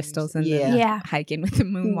with the crystals and the hiking with the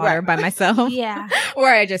moon water by myself. Yeah. Or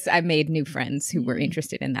I made new friends who were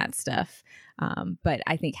interested in that stuff. But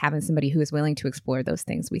I think having somebody who is willing to explore those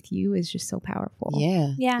things with you is just so powerful.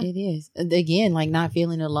 Yeah, it is. Again, like not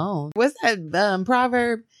feeling alone. What's that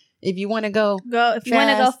proverb? If you want to go if you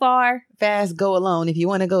want to go far, fast, go alone. If you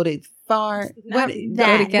want to go to far, go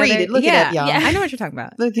together. Read it. Look it up, y'all. Yeah. I know what you're talking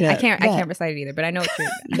about. Look it up. I can't recite it either, but I know what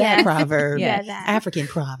you're that proverb. Yeah, that. African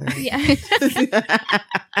proverb. Yeah.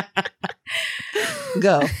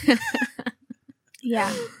 Go.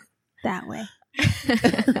 Yeah. That way.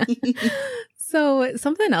 So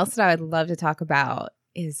something else that I would love to talk about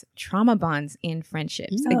is trauma bonds in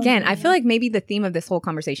friendships. Again, I feel like maybe the theme of this whole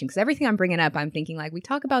conversation, because everything I'm bringing up, I'm thinking like we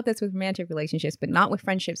talk about this with romantic relationships, but not with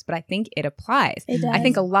friendships. But I think it applies. It does. I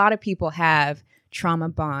think a lot of people have trauma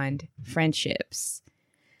bond friendships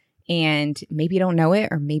and maybe don't know it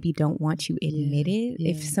or maybe don't want to admit it.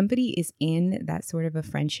 Yeah. If somebody is in that sort of a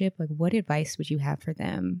friendship, like what advice would you have for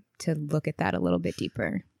them to look at that a little bit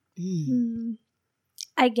deeper?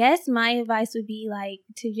 I guess my advice would be like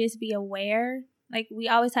to just be aware. Like we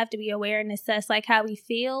always have to be aware and assess like how we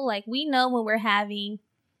feel. Like we know when we're having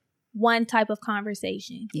one type of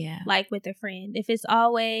conversation. Yeah. Like with a friend. If it's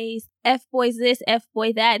always F boys this, F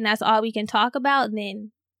boy that, and that's all we can talk about,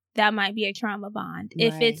 then that might be a trauma bond. Right.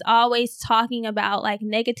 If it's always talking about like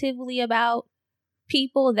negatively about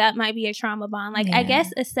people, that might be a trauma bond. Like I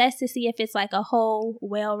guess assess to see if it's like a whole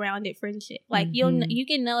well-rounded friendship. Like you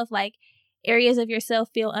can know if like areas of yourself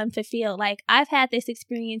feel unfulfilled. Like I've had this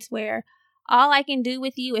experience where all I can do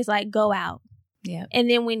with you is like go out. Yeah. And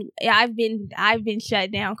then when I've been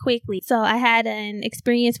shut down quickly. So I had an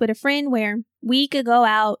experience with a friend where we could go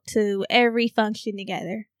out to every function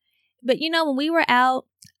together. But you know, when we were out,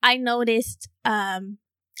 I noticed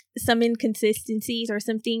some inconsistencies or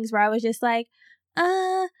some things where I was just like,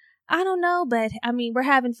 I don't know, but I mean, we're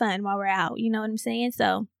having fun while we're out. You know what I'm saying?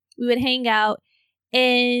 So we would hang out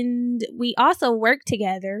and we also worked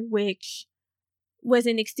together, which was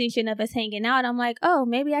an extension of us hanging out. I'm like, oh,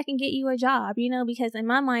 maybe I can get you a job, you know, because in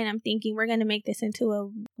my mind, I'm thinking we're going to make this into a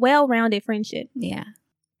well-rounded friendship. Yeah.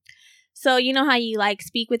 So you know how you like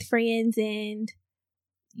speak with friends and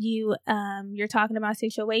you're talking about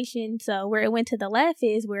situations. So where it went to the left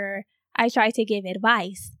is where I tried to give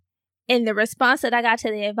advice. And the response that I got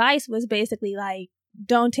to the advice was basically like,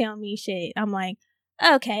 don't tell me shit. I'm like,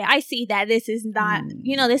 okay, I see that this is not,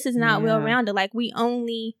 this is not well-rounded. Like we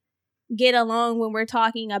only get along when we're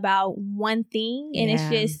talking about one thing and it's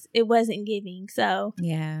just, it wasn't giving. So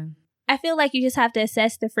yeah, I feel like you just have to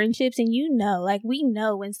assess the friendships and like we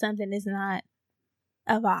know when something is not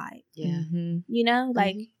a vibe. Yeah. You know,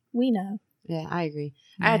 like we know. Yeah, I agree.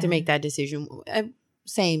 I had to make that decision.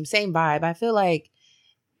 Same vibe. I feel like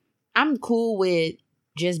I'm cool with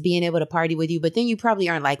just being able to party with you, but then you probably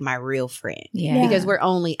aren't like my real friend. Yeah. Because we're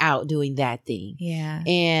only out doing that thing. Yeah.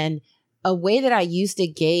 And a way that I used to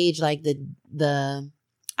gauge like the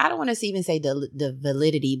I don't want to even say the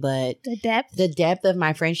validity, but the depth of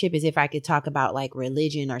my friendship is if I could talk about like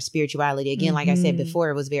religion or spirituality. Again, like I said before,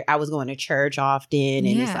 I was going to church often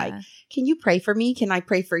and it's like, can you pray for me? Can I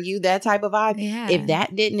pray for you? That type of vibe. Yeah. If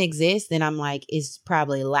that didn't exist, then I'm like, it's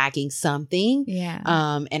probably lacking something. Yeah.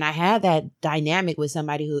 And I had that dynamic with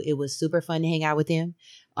somebody who it was super fun to hang out with him.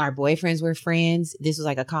 Our boyfriends were friends. This was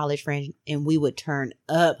like a college friend and we would turn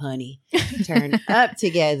up, honey, turn up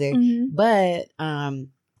together. But,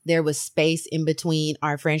 there was space in between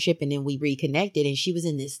our friendship, and then we reconnected, and she was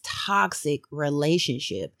in this toxic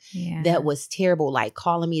relationship that was terrible, like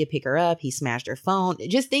calling me to pick her up. He smashed her phone,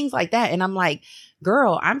 just things like that. And I'm like,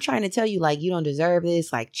 girl, I'm trying to tell you, like, you don't deserve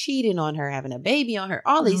this, like cheating on her, having a baby on her,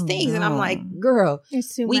 all these things. And I'm like, girl,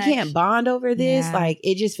 we can't bond over this. Yeah. Like,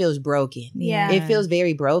 it just feels broken. Yeah. It feels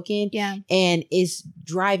very broken. Yeah. And it's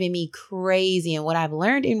driving me crazy. And what I've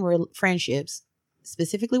learned in friendships,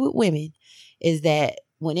 specifically with women, is that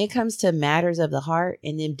when it comes to matters of the heart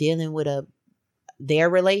and them dealing with their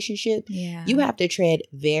relationship, you have to tread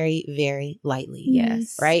very, very lightly.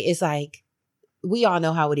 Yes. Right? It's like, we all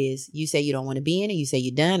know how it is. You say you don't want to be in it. You say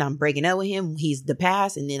you're done. I'm breaking up with him. He's the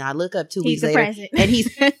past. And then I look up 2 weeks later and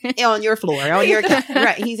he's on your floor, on your,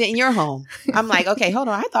 right. He's in your home. I'm like, okay, hold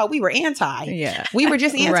on. I thought we were anti. Yeah. We were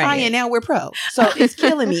just anti and now we're pro. So it's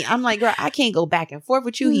killing me. I'm like, girl, I can't go back and forth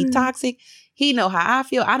with you. He toxic. He know how I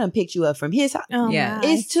feel. I done picked you up from his house. Oh, yeah.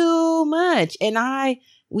 It's too much. And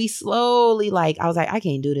we slowly, like, I was like, I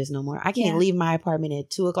can't do this no more. I can't leave my apartment at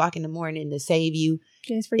 2:00 in the morning to save you.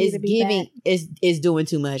 Just for you to be back. Is doing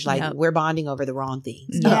too much. Like, we're bonding over the wrong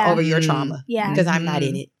things, Yeah. over your trauma. Yeah. Because I'm not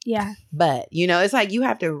in it. Yeah. But, it's like you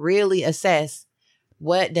have to really assess,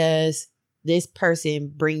 what does this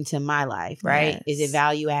person bring to my life, right? Yes. Is it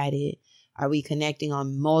value added? Are we connecting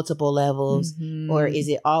on multiple levels? Or is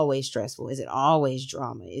it always stressful? Is it always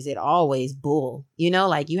drama? Is it always bull?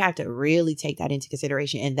 Like, you have to really take that into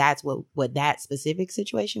consideration. And that's what that specific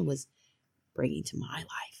situation was bringing to my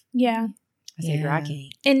life. Yeah. I said, girl, I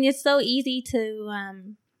can't. And it's so easy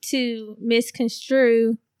to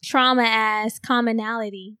misconstrue trauma as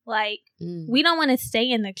commonality. Like, we don't want to stay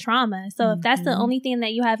in the trauma. So if that's the only thing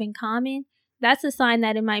that you have in common, that's a sign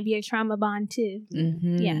that it might be a trauma bond too.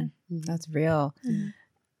 Yeah. That's real.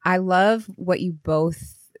 I love what you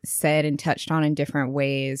both said and touched on in different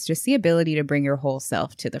ways. Just the ability to bring your whole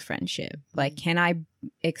self to the friendship. Like, can I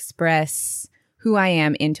express who I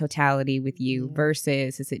am in totality with you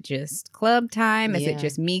versus is it just club time? Is it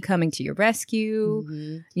just me coming to your rescue?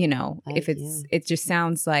 If it just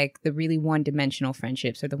sounds like the really one-dimensional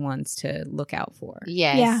friendships are the ones to look out for.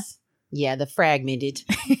 Yes. Yeah, the fragmented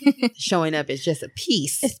showing up is just a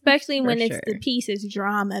piece. Especially when the piece is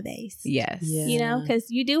drama based. Yes. Yeah. Because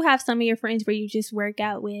you do have some of your friends where you just work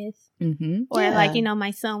out with. Or like,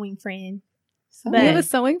 my sewing friend. But you have a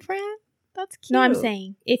sewing friend? That's cute. No, I'm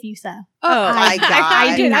saying if you sew. Oh my God.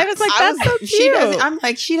 I do not. I was like, that's so cute. I'm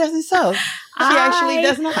like, she doesn't sew. She actually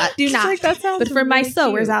does not. Do not. Like, that sounds but for my really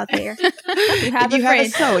sewers cute. out there, you have a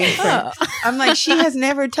sewing friend. I'm like, she has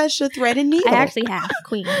never touched a thread and needle. I actually have,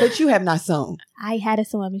 Queen. But you have not sewn. I had a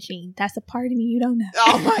sewing machine. That's a part of me you don't know.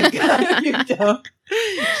 Oh my God, you don't.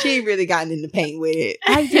 She ain't really gotten in the paint with it.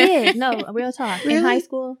 I did. No, real talk. Really? In high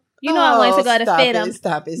school. I wanted to go to FITM.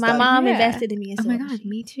 Stop it. My mom invested in me. Oh my God,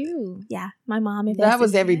 me too. Yeah, my mom invested. That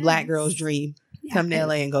was every Black girl's dream. Come to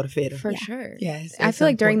LA and go to FITM. For sure. Yes. I feel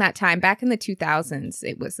like during that time, back in the 2000s,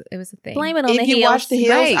 it was a thing. Blame it on the If you heels. watch the heels,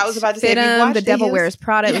 Right. I was about to say, if you FITM, watch the Devil Heels- Wears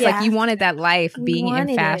Prada. It was Yeah. like you wanted that life being in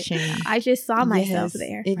Wanted it. fashion. I just saw myself Yes.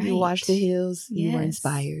 there. If you Right. watch the heels, you were Yes.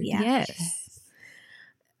 inspired. Yeah. Yes.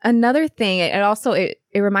 Another thing,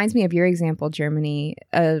 it reminds me of your example, Germany.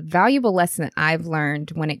 A valuable lesson that I've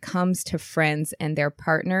learned when it comes to friends and their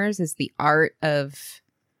partners is the art of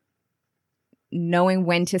knowing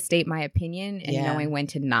when to state my opinion and knowing when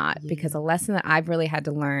to not. Yeah. Because a lesson that I've really had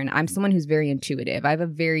to learn, I'm someone who's very intuitive. I have a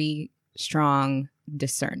very strong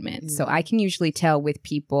discernment. So I can usually tell with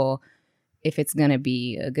people if it's going to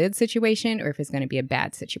be a good situation or if it's going to be a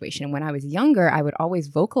bad situation. And when I was younger, I would always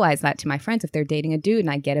vocalize that to my friends. If they're dating a dude and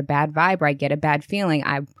I get a bad vibe or I get a bad feeling,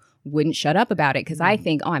 I wouldn't shut up about it because I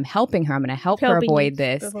think, I'm helping her. I'm going to help her avoid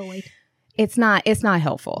this. It's not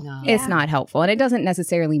helpful. No. It's not helpful. And it doesn't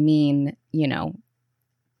necessarily mean,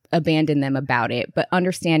 abandon them about it, but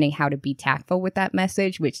understanding how to be tactful with that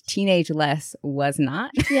message, which teenage Les was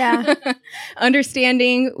not. Yeah.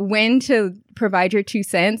 Understanding when to provide your 2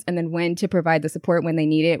 cents and then when to provide the support when they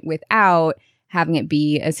need it without having it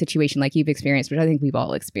be a situation like you've experienced, which I think we've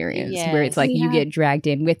all experienced, where it's like you get dragged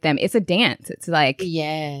in with them. It's a dance. It's like,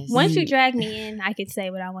 once you drag me in, I can say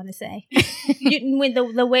what I want to say. When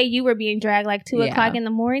the way you were being dragged, like 2:00 in the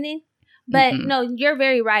morning. But no, you're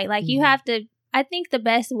very right. Like you have to. I think the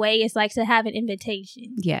best way is like to have an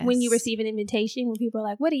invitation. Yes. When you receive an invitation, when people are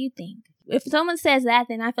like, "What do you think?" If someone says that,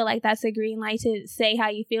 then I feel like that's a green light to say how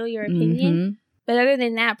you feel, your opinion. But other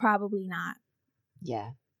than that, probably not.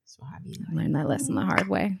 Yeah. So I learned that lesson the hard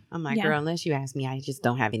way. I'm like, girl, unless you ask me, I just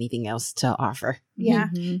don't have anything else to offer. Yeah.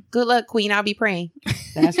 Good luck, Queen. I'll be praying.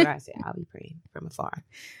 That's what I said. I'll be praying from afar.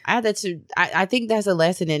 I think that's a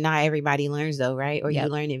lesson that not everybody learns though, right? Or you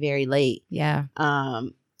learn it very late. Yeah.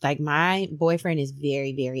 Like my boyfriend is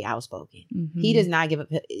very, very outspoken. Mhm. He does not give up.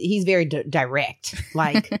 He's very direct.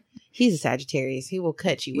 Like he's a Sagittarius. He will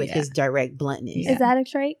cut you with Yeah. his direct bluntness. Yeah. Is that a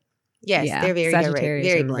trait? Yes, Yeah. they're very direct, Sagittarius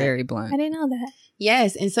very are blunt. very I blunt. didn't know that.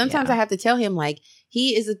 Yes, and sometimes Yeah. I have to tell him like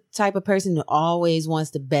he is the type of person who always wants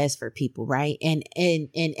the best for people, right? And in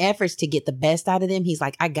efforts to get the best out of them, he's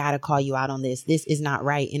like, I gotta call you out on this. This is not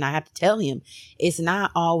right, and I have to tell him it's not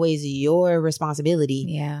always your responsibility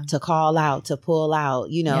Yeah. to call out, to pull out.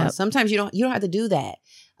 You know, Yep. sometimes you don't have to do that.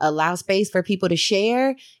 Allow space for people to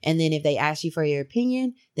share, and then if they ask you for your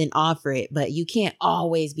opinion, then offer it. But you can't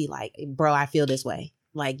always be like, bro, I feel this way.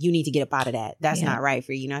 Like, you need to get up out of that. That's Yeah. not right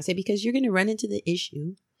for you. You know what I say? Because you're going to run into the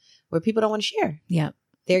issue where people don't want to share. Yep.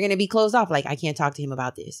 They're going to be closed off. Like, I can't talk to him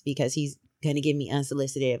about this because he's going to give me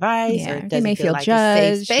unsolicited advice Yeah. or They doesn't may feel feel like a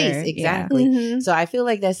safe judged space. or- yeah. Exactly. Mhm. So I feel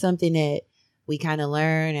like that's something that we kind of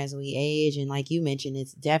learn as we age. And like you mentioned,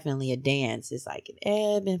 it's definitely a dance. It's like an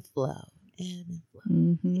ebb and flow. Ebb and flow.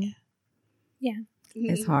 Mhm. Yeah.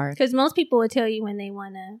 It's hard. Because most people would tell you when they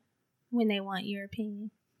want your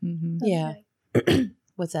opinion. Mhm. Yeah. Okay.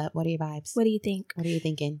 What's up? What are your vibes? What do you think? What are you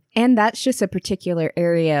thinking? And that's just a particular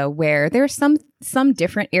area where there's some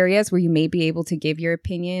different areas where you may be able to give your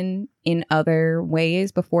opinion in other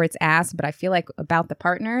ways before it's asked. But I feel like about the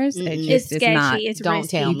partners, it Mm-mm. just It's is sketchy. not. It's Don't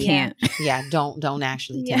risky. tell You me. can't. Yeah, don't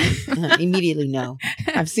actually tell Yeah. me. Immediately no.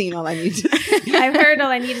 I've seen all I need to see. I've heard all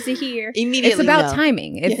I needed to hear. Immediately It's about no.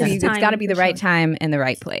 timing. It's, Yeah. it's got to be the Timing, right for time and the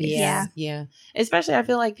right place. Yeah, yeah. Especially I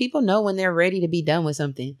feel like people know when they're ready to be done with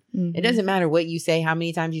something. Mhm. It doesn't matter what you say, how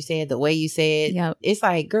many times you say it, the way you say it. Yep. It's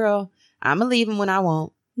like, girl, I'm going to leave him when I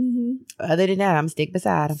want. Mm-hmm. Other than that, I'm going to stick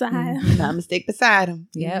beside him. I'm going to stick beside him.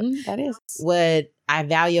 Yep. That is. What I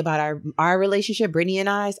value about our relationship, Brittany and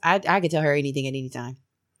I could tell her anything at any time.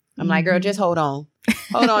 I'm like, girl, Mhm. just hold on.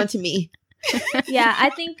 Hold on to me. Yeah, I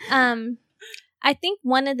think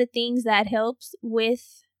one of the things that helps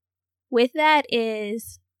with that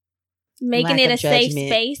is making Lack it a of safe judgment.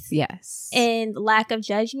 space Yes. and lack of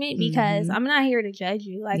judgment, because Mhm. I'm not here to judge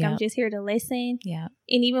you. Like, I'm Yep. just here to listen. Yeah.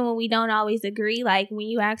 And even when we don't always agree, like when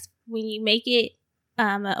you make it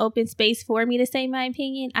an open space for me to say my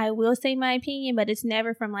opinion, I will say my opinion, but it's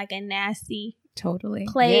never from like a nasty Totally.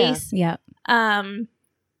 place. Yep.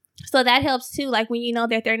 So that helps too. Like when you know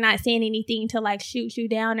that they're not saying anything to like shoot you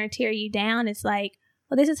down or tear you down, it's like,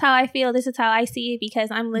 well, this is how I feel. This is how I see it because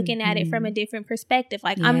I'm looking at it from a different perspective.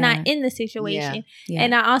 Like I'm not in the situation. Yeah.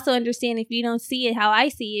 And I also understand if you don't see it how I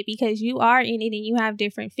see it because you are in it and you have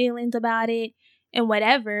different feelings about it and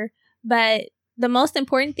whatever. But the most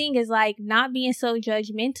important thing is like not being so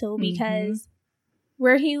judgmental because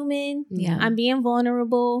we're human. Yeah. I'm being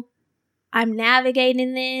vulnerable. I'm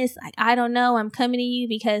navigating this. Like, I don't know. I'm coming to you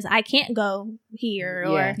because I can't go here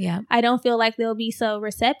or Yeah. Yeah. I don't feel like they'll be so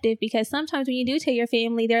receptive because sometimes when you do tell your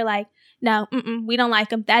family, they're like, no, we don't like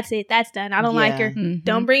them. That's it. That's done. I don't like her. Mhm.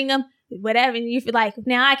 Don't bring them. Whatever. And you feel like,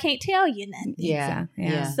 now I can't tell you nothing. Yeah. Exactly.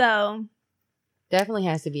 Yeah. So, Definitely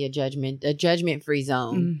has to be a judgment-free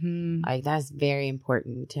zone. Mhm. Like that's very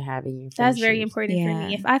important to have in your friendships. that's very important for Yeah.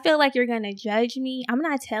 me. If I feel like you're going to judge me, I'm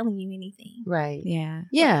not telling you anything. Right. Yeah.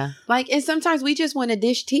 Yeah. Like, and sometimes we just want to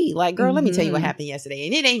dish tea. Like, girl, let me tell you what Mhm. happened yesterday.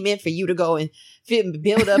 And it ain't meant for you to go and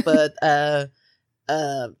build up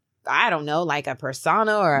I don't know, like a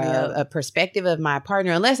persona or a perspective of my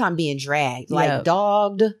partner, unless I'm being dragged, like Yep.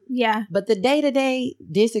 dogged. Yeah. But the day-to-day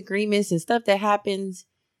disagreements and stuff that happens,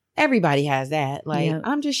 everybody has that. Like, Yep.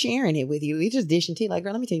 I'm just sharing it with you. We just dishing tea. Like,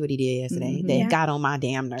 girl, let me tell you what he did yesterday. Mhm. That Yeah. got on my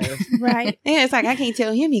damn nerves. Right. And it's like, I can't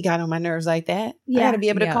tell him he got on my nerves like that. I Yeah. got to be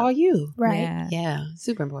able to Yeah. call you. Right. Yeah. Yeah.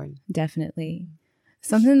 Super important. Definitely.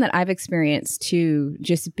 Something that I've experienced too,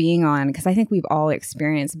 just being on, because I think we've all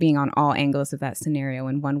experienced being on all angles of that scenario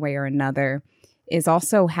in one way or another, is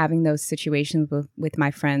also having those situations with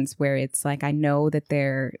my friends where it's like I know that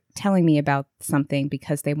they're telling me about something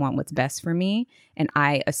because they want what's best for me. And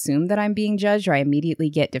I assume that I'm being judged, or I immediately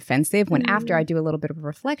get defensive when after I do a little bit of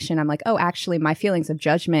reflection, I'm like, oh, actually, my feelings of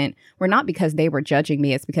judgment were not because they were judging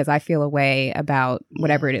me. It's because I feel a way about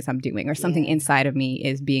whatever it is I'm doing, or something inside of me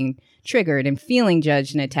is being triggered and feeling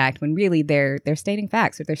judged and attacked, when really they're stating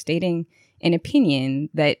facts, or they're stating an opinion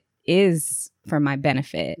that is for my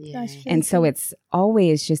benefit. That's true. And so it's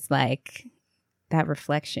always just like that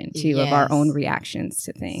reflection too of our Yes. own reactions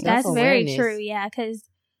to things. That's very Self-awareness. true. Yeah. Because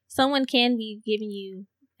someone can be giving you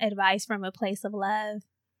advice from a place of love.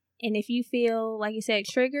 And if you feel, like you said,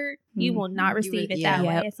 triggered, you will not receive it that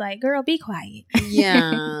way. It's like, girl, be quiet.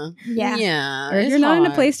 Yeah. Yeah. Or if it's you're not in a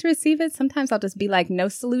hard. place to receive it, sometimes I'll just be like, no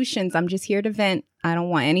solutions. I'm just here to vent. I don't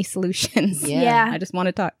want any solutions. Yeah. I just want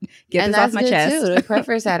to talk. Get And this off that's my good chest. too. To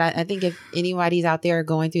preface that, I think if anybody's out there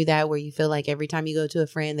going through that where you feel like every time you go to a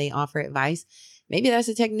friend, they offer advice, maybe that's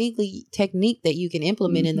a technique that you can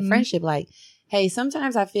implement in the friendship. Like, hey,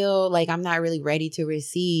 sometimes I feel like I'm not really ready to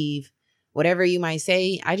receive whatever you might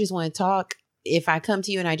say. I just want to talk. If I come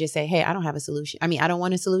to you and I just say, hey, I don't have a solution. I mean, I don't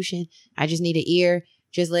want a solution. I just need an ear.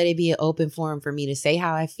 Just let it be an open forum for me to say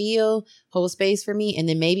how I feel, hold space for me. And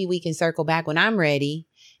then maybe we can circle back when I'm ready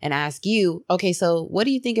and ask you, okay, so what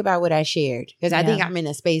do you think about what I shared? Because I think I'm in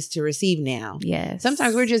a space to receive now. Yes.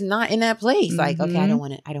 Sometimes we're just not in that place. Like, okay, I don't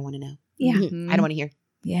want to know. Yeah. I don't want to hear.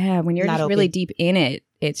 Yeah. When you're Not just really open. deep in it,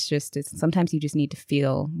 it's sometimes you just need to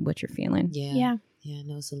feel what you're feeling. Yeah.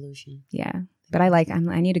 No solution. Yeah. But I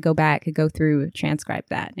need to go back and go through, transcribe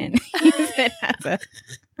that and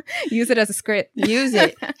use it as a script. Use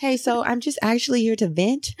it. Hey, so I'm just actually here to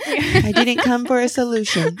vent. I didn't come for a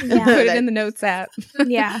solution. Yeah. Put it in the notes app.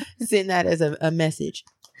 Yeah. Send that as a message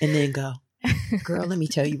and then go, girl, let me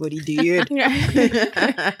tell you what he did.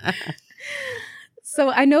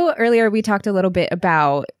 So I know earlier we talked a little bit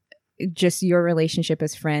about just your relationship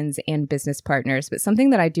as friends and business partners, but something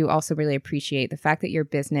that I do also really appreciate, the fact that your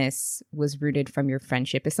business was rooted from your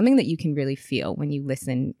friendship, is something that you can really feel when we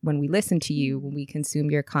listen to you, when we consume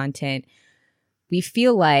your content. We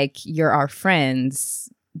feel like you're our friends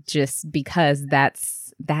just because that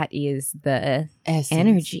is the Essence.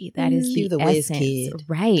 energy. That is Cue the the whiz essence. kid.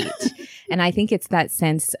 Right. And I think it's that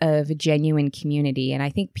sense of genuine community. And I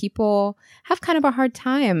think people have kind of a hard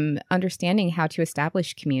time understanding how to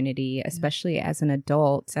establish community, especially as an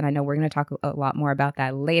adult. And I know we're going to talk a lot more about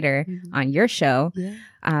that later on your show.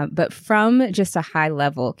 Yeah. But from just a high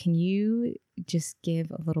level, can you just give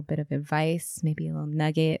a little bit of advice, maybe a little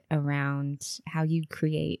nugget around how you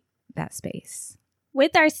create that space?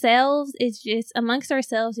 With ourselves, it's just amongst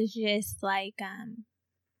ourselves, it's just like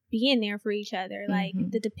being there for each other, like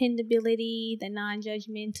the dependability, the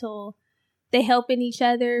non-judgmental, the helping each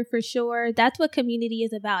other for sure. That's what community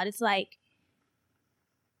is about. It's like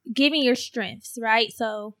giving your strengths, right?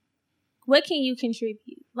 So what can you contribute?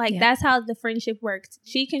 Like that's how the friendship works.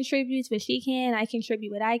 She contributes what she can, I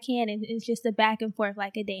contribute what I can, and it's just a back and forth,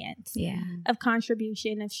 like a dance of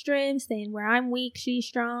contribution of strengths. And where I'm weak, she's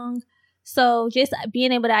strong. So just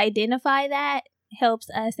being able to identify that helps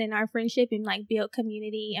us in our friendship and like build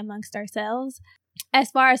community amongst ourselves.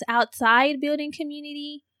 As far as outside building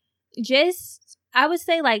community, I would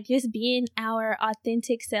say like just being our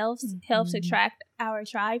authentic selves helps attract our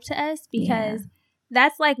tribe to us, because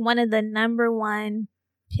that's like one of the number one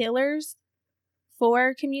pillars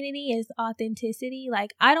for community is authenticity.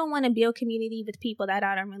 Like, I don't want to build community with people that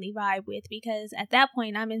I don't really vibe with, because at that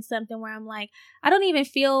point I'm in something where I'm like, I don't even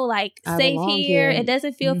feel like safe here. It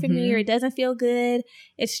doesn't feel familiar. It doesn't feel good.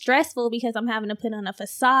 It's stressful because I'm having to put on a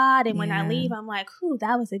facade. And when I leave, I'm like, whew,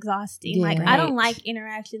 that was exhausting. I don't like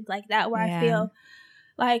interactions like that where I feel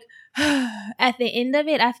like at the end of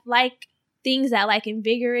it, I like things that like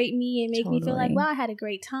invigorate me and make me feel like, wow, I had a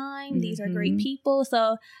great time. These are great people.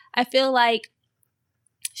 So I feel like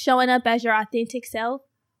showing up as your authentic self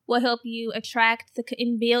will help you attract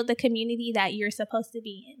and build the community that you're supposed to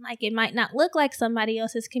be in. Like, it might not look like somebody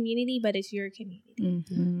else's community, but it's your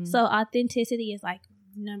community. So authenticity is like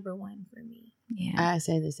number one for me. I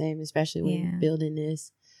say the same, especially when building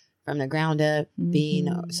this from the ground up, being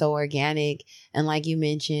so organic. And like you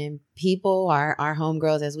mentioned, people, our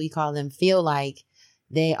homegirls, as we call them, feel like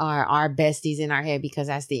they are our besties in our head, because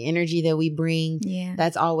that's the energy that we bring.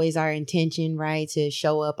 That's always our intention, right? To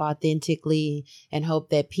show up authentically and hope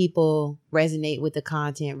that people resonate with the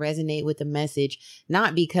content, resonate with the message,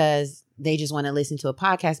 not because they just want to listen to a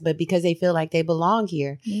podcast, but because they feel like they belong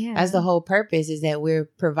here. That's the whole purpose, is that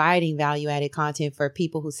we're providing value added content for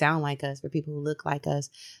people who sound like us, for people who look like us,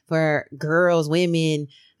 for girls, women,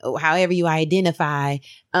 however you identify,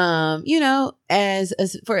 for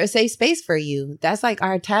a safe space for you. That's like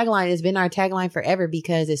our tagline. Has been our tagline forever,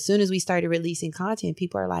 because as soon as we started releasing content,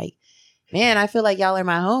 people are like, man, I feel like y'all are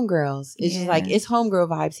my homegirls. It's just like, it's homegirl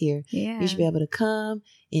vibes here. You should be able to come,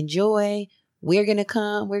 enjoy. We're going to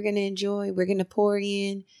come, we're going to enjoy, we're going to pour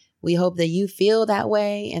in. We hope that you feel that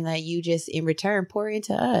way and that you just in return pour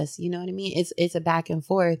into us. You know what I mean? It's a back and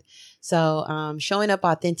forth. So showing up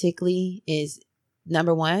authentically is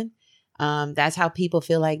number one. That's how people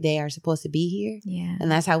feel like they are supposed to be here.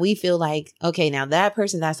 And that's how we feel like, okay, now that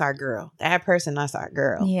person, that's our girl. That person, that's our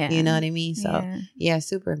girl. You know what I mean? So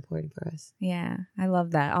super important for us. I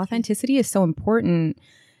love that. Authenticity is so important,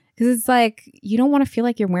 Because it's like, you don't want to feel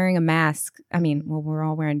like you're wearing a mask. I mean, well, we're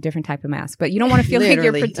all wearing a different type of mask, but you don't want to feel like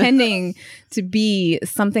you're pretending to be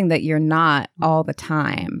something that you're not all the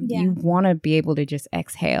time. Yeah. You want to be able to just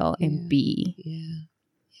exhale and be. Yeah.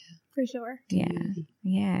 For sure. Yeah.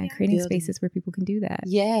 Yeah. Creating Building. spaces where people can do that.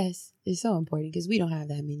 Yes. It's so important because we don't have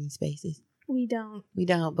that many spaces. We don't. We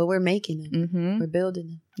don't, but we're making them. Mm-hmm. We're building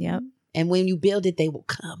them. Yep. And when you build it, they will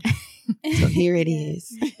come. So here it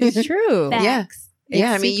is. It's true. Facts.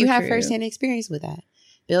 Yeah, I It's mean, you super have true. firsthand experience with that.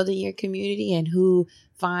 Building your community and who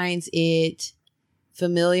finds it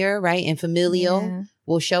familiar, right? And familial Yeah.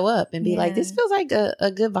 will show up and be like, this Yeah. feels like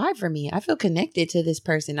a good vibe for me. I feel connected to this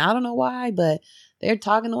person. I don't know why, but they're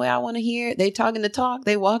talking the way I want to hear. They're talking the talk.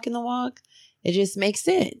 They walking the walk. It just makes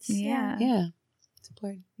sense. Yeah. Yeah. It's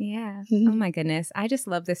important. Yeah. Mhm. Oh my goodness. I just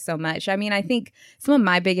love this so much. I mean, I think some of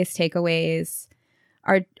my biggest takeaways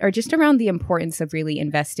are just around the importance of really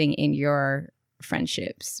investing in your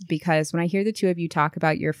friendships, because when I hear the two of you talk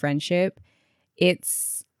about your friendship,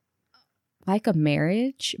 it's like a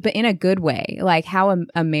marriage, but in a good way, like how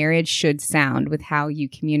a marriage should sound, with how you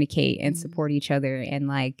communicate and support each other and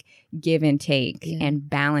like give and take and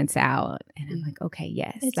balance out. And I'm like, okay,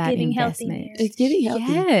 yes, It's that giving healthy investment. marriage. It's getting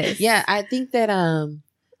healthy. Yes. Yeah, I think that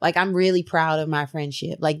like I'm really proud of my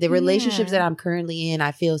friendship. Like the relationships Yeah. that I'm currently in,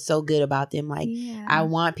 I feel so good about them. Like Yeah. I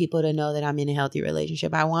want people to know that I'm in a healthy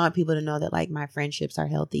relationship. I want people to know that like my friendships are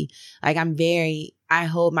healthy. Like I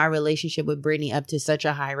hold my relationship with Brittany up to such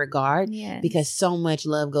a high regard Yes. because so much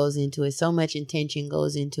love goes into it. So much intention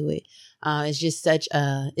goes into it. It's just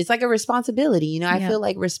it's like a responsibility. You know, I Yeah. feel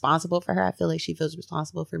like responsible for her. I feel like she feels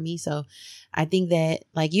responsible for me. So I think that,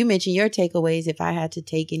 like you mentioned, your takeaways, if I had to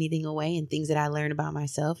take anything away and things that I learned about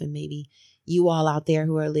myself, and maybe you all out there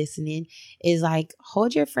who are listening, is like,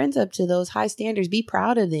 hold your friends up to those high standards. Be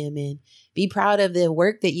proud of them and be proud of the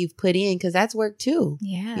work that you've put in, because that's work too.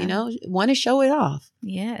 Yeah. You know, want to show it off.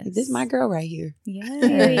 Yes. Like, this is my girl right here. Yes.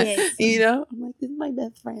 Period. You know, I'm like, this is my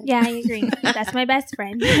best friend. Yeah, I agree. That's my best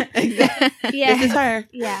friend. Exactly. Yeah. This is her.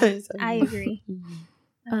 Yeah, So, I agree. mhm.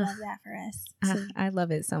 I love that for us. I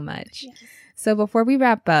love it so much. Yes. So before we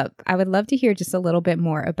wrap up, I would love to hear just a little bit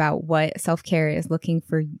more about what self-care is looking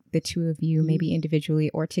for the two of you, maybe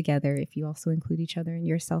individually or together, if you also include each other in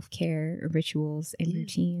your self-care rituals and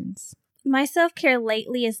routines. My self-care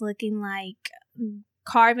lately is looking like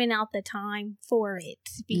carving out the time for it,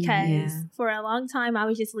 because Yeah. for a long time I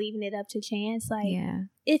was just leaving it up to chance, like Yeah.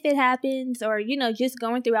 if it happens, or just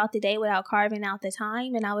going throughout the day without carving out the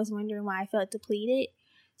time, and I was wondering why I felt depleted.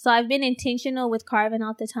 So I've been intentional with carving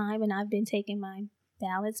out the time, and I've been taking my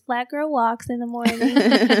balanced Black girl walks in the morning.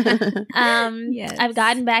 Yes. I've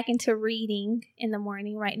gotten back into reading in the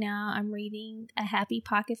morning. Right now I'm reading A Happy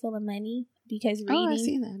Pocket Full of Money, because Oh, I've reading,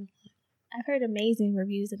 seen that. I've heard amazing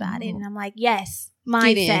reviews about it, Oh. and I'm like, yes,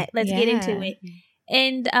 Get in. mindset. Let's get into Yeah. it.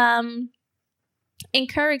 And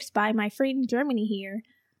encouraged by my friend in Germany here,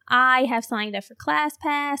 I have signed up for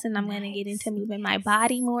ClassPass, and I'm going to get into moving my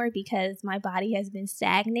body more, because my body has been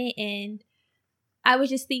stagnant. And I was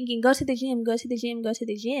just thinking, go to the gym, go to the gym, go to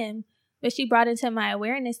the gym. But she brought into my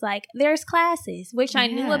awareness, like, there's classes, which I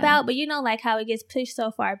knew Yeah. about, but like how it gets pushed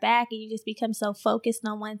so far back and you just become so focused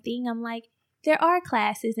on one thing. I'm like, there are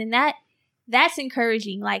classes, and that's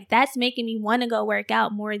encouraging. Like, that's making me want to go work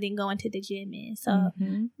out more than going to the gym is. So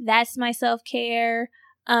Mhm. that's my self-care.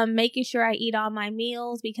 Making sure I eat all my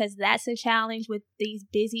meals, because that's a challenge with these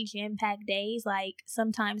busy gym-packed days. Like,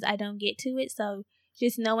 sometimes I don't get to it. So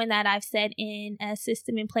just knowing that I've set in a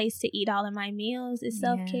system in place to eat all of my meals is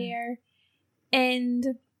Yeah. self-care.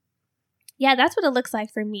 And yeah, that's what it looks like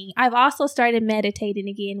for me. I've also started meditating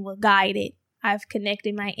again with guided. I've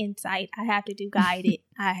connected my insight. I have to do guided.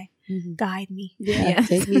 Mhm. Guide me. Yeah, Yeah.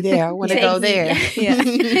 take me there. I want to Take go me, there.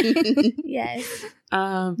 yeah. Yes.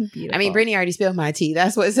 I mean, Beautiful. Brittany already spilled my tea.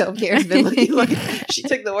 That's what self-care has been looking like. She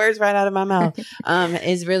took the words right out of my mouth.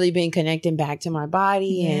 It's really been connecting back to my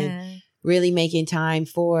body and Yeah. really making time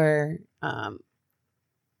for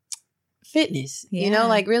fitness, Yeah.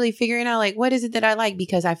 like really figuring out like what is it that I like,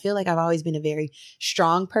 because I feel like I've always been a very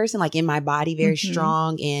strong person, like in my body, very Mhm.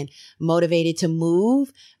 strong and motivated to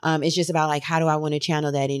move. It's just about like, how do I want to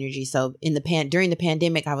channel that energy? So during the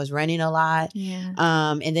pandemic, I was running a lot. Yeah.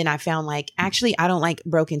 And then I found like, actually, I don't like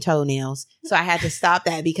broken toenails. So I had to stop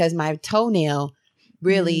that because my toenail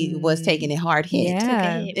really was taking a hard hit.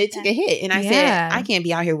 Yeah. It took a hit. And I Yeah. said, I can't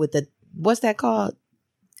be out here with what's that called?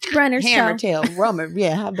 Runner's Hammer toe. tail.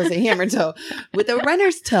 Yeah, I was a hammer toe with a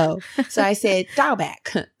runner's toe. So I said, dial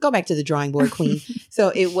back. Go back to the drawing board, queen. So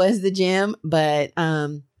it was the gym, but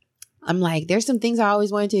I'm like, there's some things I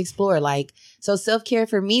always wanted to explore. Like, so self-care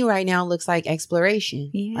for me right now looks like exploration.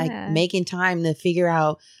 Yeah. Like making time to figure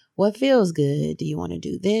out what feels good? Do you want to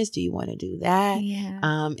do this? Do you want to do that? Yeah.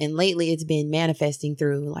 And lately it's been manifesting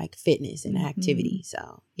through like fitness and activity.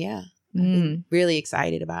 So yeah, I've been really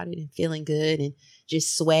excited about it and feeling good and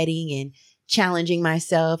just sweating and challenging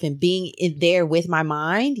myself and being in there with my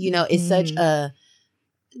mind. You know, it's such a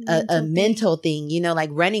mental thing, you know,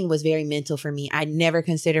 like running was very mental for me. I never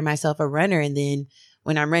considered myself a runner. And then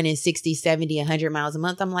when I'm running 60, 70, 100 miles a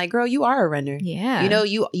month, I'm like, girl, you are a runner. Yeah. You know,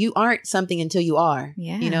 you aren't something until you are,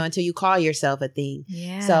 you know, until you call yourself a thing.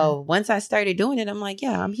 Yeah. So once I started doing it, I'm like,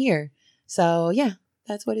 yeah, I'm here. So yeah,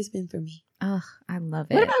 that's what it's been for me. Oh, I love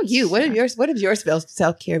it. What about you? What have your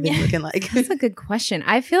self-care been looking like? That's a good question.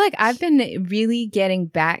 I feel like I've been really getting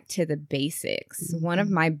back to the basics. One of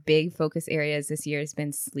my big focus areas this year has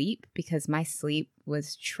been sleep, because my sleep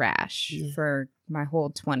was trash for my whole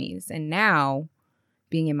 20s. And now,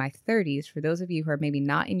 being in my 30s, for those of you who are maybe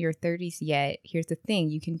not in your 30s yet, here's the thing.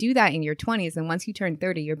 You can do that in your 20s. And once you turn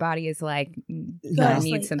 30, your body is like, I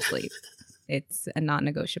need some sleep. It's a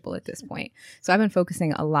non-negotiable at this point. So I've been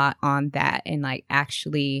focusing a lot on that and like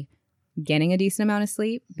actually getting a decent amount of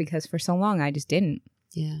sleep, because for so long I just didn't.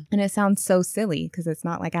 Yeah. And it sounds so silly because it's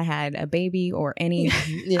not like I had a baby or any,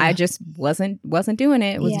 I just wasn't doing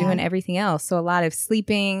it. Was doing everything else. So a lot of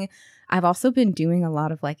sleeping. I've also been doing a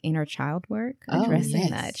lot of like inner child work, addressing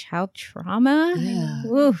that child trauma. Yeah.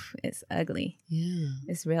 Oof, it's ugly. Yeah.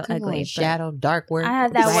 It's real ugly. On, shadow, dark work. I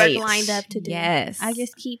have that work lined up to do. Yes. I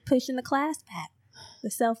just keep pushing the class back,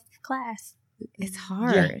 the self-class. It's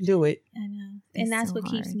hard. Yeah, do it. I know. It's And that's so what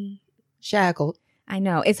keeps hard. me. Shackled. I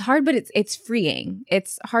know. It's hard, but it's freeing.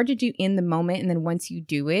 It's hard to do in the moment. And then once you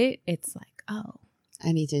do it, it's like, oh.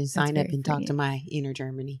 I need to sign up very and talk freeing. to my inner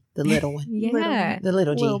Germany, the little one. Yeah. The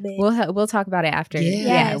little G. Little bit. We'll talk about it after. Yes.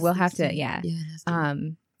 Yeah, we'll have to. Yeah. Let's do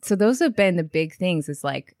it. So those have been the big things, is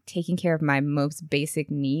like taking care of my most basic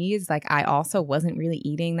needs. Like I also wasn't really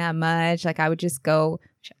eating that much. Like I would just go,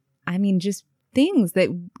 I mean, just things that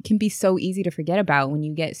can be so easy to forget about when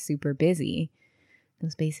you get super busy.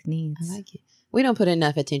 Those basic needs. I like it. We don't put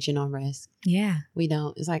enough attention on rest. Yeah. We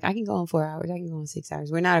don't. It's like, I can go in 4 hours. I can go in 6 hours.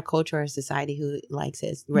 We're not a culture or a society who like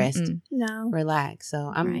says rest, No. relax.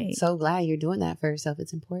 So I'm so glad you're doing that for yourself.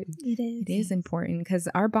 It's important. It is. It is important because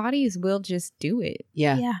our bodies will just do it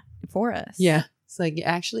Yeah. for us. Yeah. It's like,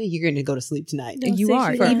 actually, you're going to go to sleep tonight. Don't You sit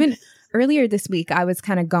are. you down. Even earlier this week, I was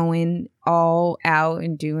kind of going all out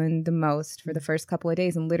and doing the most for the first couple of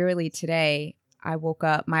days. And literally today, I woke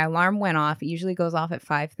up. My alarm went off. It usually goes off at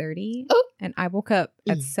 5:30. Oh. And I woke up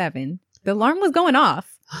at 7. The alarm was going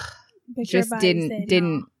off. But your Just body said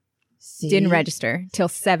didn't See? register till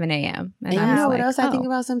 7 a.m. And you I was know what like, else I think oh.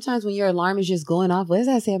 about sometimes when your alarm is just going off? What does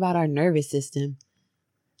that say about our nervous system?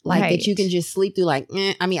 Like that you can just sleep through like,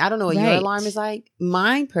 I mean, I don't know what your Right. alarm is like.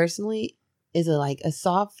 Mine personally is a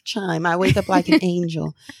soft chime. I wake up like an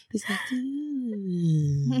angel. It's like,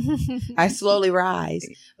 I slowly rise.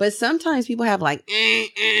 But sometimes people have like,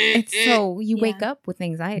 It's so you Yeah. wake up with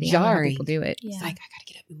anxiety. I don't know how Jarring. people do it. Yeah. It's like, I got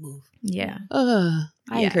to get up and move. Yeah. I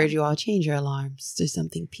Yeah. encourage you all, change your alarms to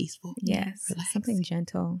something peaceful. Yes. Relax. Something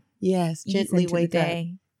gentle. Yes. Ease Gently into the wake up.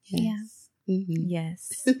 day. Yes. Mhm.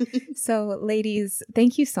 Yes. So, ladies,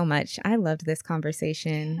 thank you so much. I loved this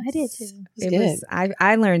conversation. I did too. It's good.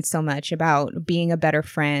 I learned so much about being a better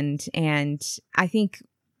friend. And I think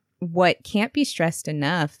what can't be stressed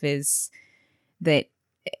enough is that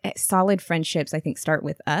solid friendships, I think, start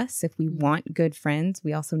with us. If we want good friends,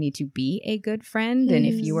 we also need to be a good friend. And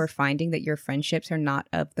if you are finding that your friendships are not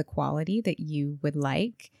of the quality that you would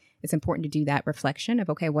like, it's important to do that reflection of,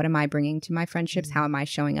 okay, what am I bringing to my friendships? How am I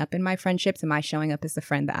showing up in my friendships? Am I showing up as the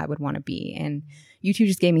friend that I would want to be? And you two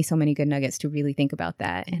just gave me so many good nuggets to really think about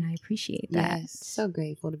that. And I appreciate that. Yes. So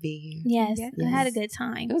grateful to be here. Yes. Yes. I had a good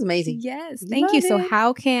time. It was amazing. Yes. Thank you. So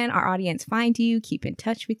how can our audience find you, keep in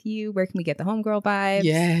touch with you? Where can we get the Homegirl vibes?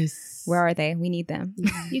 Yes. Where are they? We need them.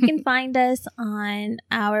 You can find us on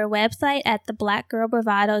our website at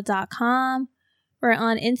theblackgirlbravado.com. We're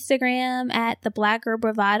on Instagram at the Black Girl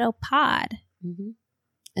Bravado Pod. Mm-hmm.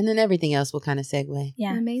 And then everything else will kind of segue.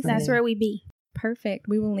 Yeah. Amazing. That's where we be. Perfect.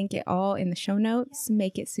 We will link it all in the show notes.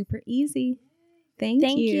 Make it super easy. Thank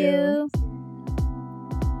Thank you.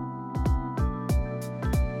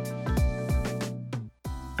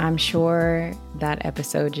 I'm sure that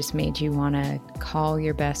episode just made you want to call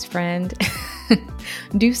your best friend.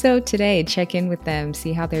 Do so today. Check in with them,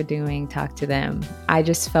 see how they're doing, talk to them. I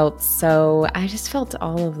just felt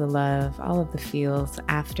all of the love, all of the feels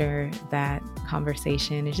after that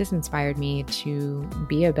conversation. It just inspired me to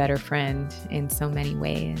be a better friend in so many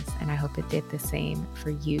ways. And I hope it did the same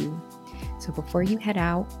for you. So before you head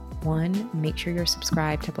out, One, make sure you're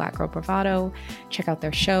subscribed to Black Girl Bravado. Check out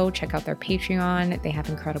their show, check out their Patreon. They have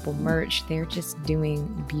incredible merch. They're just doing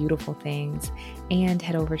beautiful things. And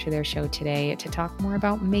head over to their show today to talk more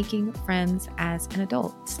about making friends as an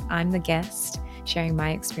adult. I'm the guest, sharing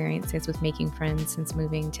my experiences with making friends since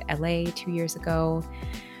moving to LA 2 years ago.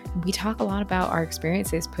 We talk a lot about our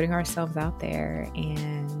experiences, putting ourselves out there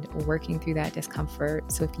and working through that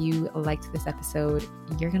discomfort. So if you liked this episode,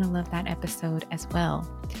 you're going to love that episode as well.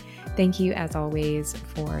 Thank you, as always,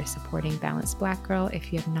 for supporting Balanced Black Girl.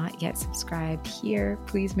 If you have not yet subscribed here,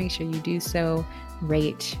 please make sure you do so.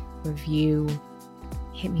 Rate, review,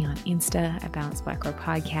 hit me on Insta at Balanced Black Girl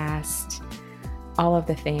Podcast. All of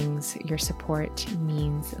the things. Your support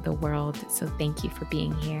means the world. So thank you for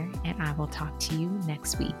being here, and I will talk to you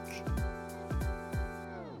next week.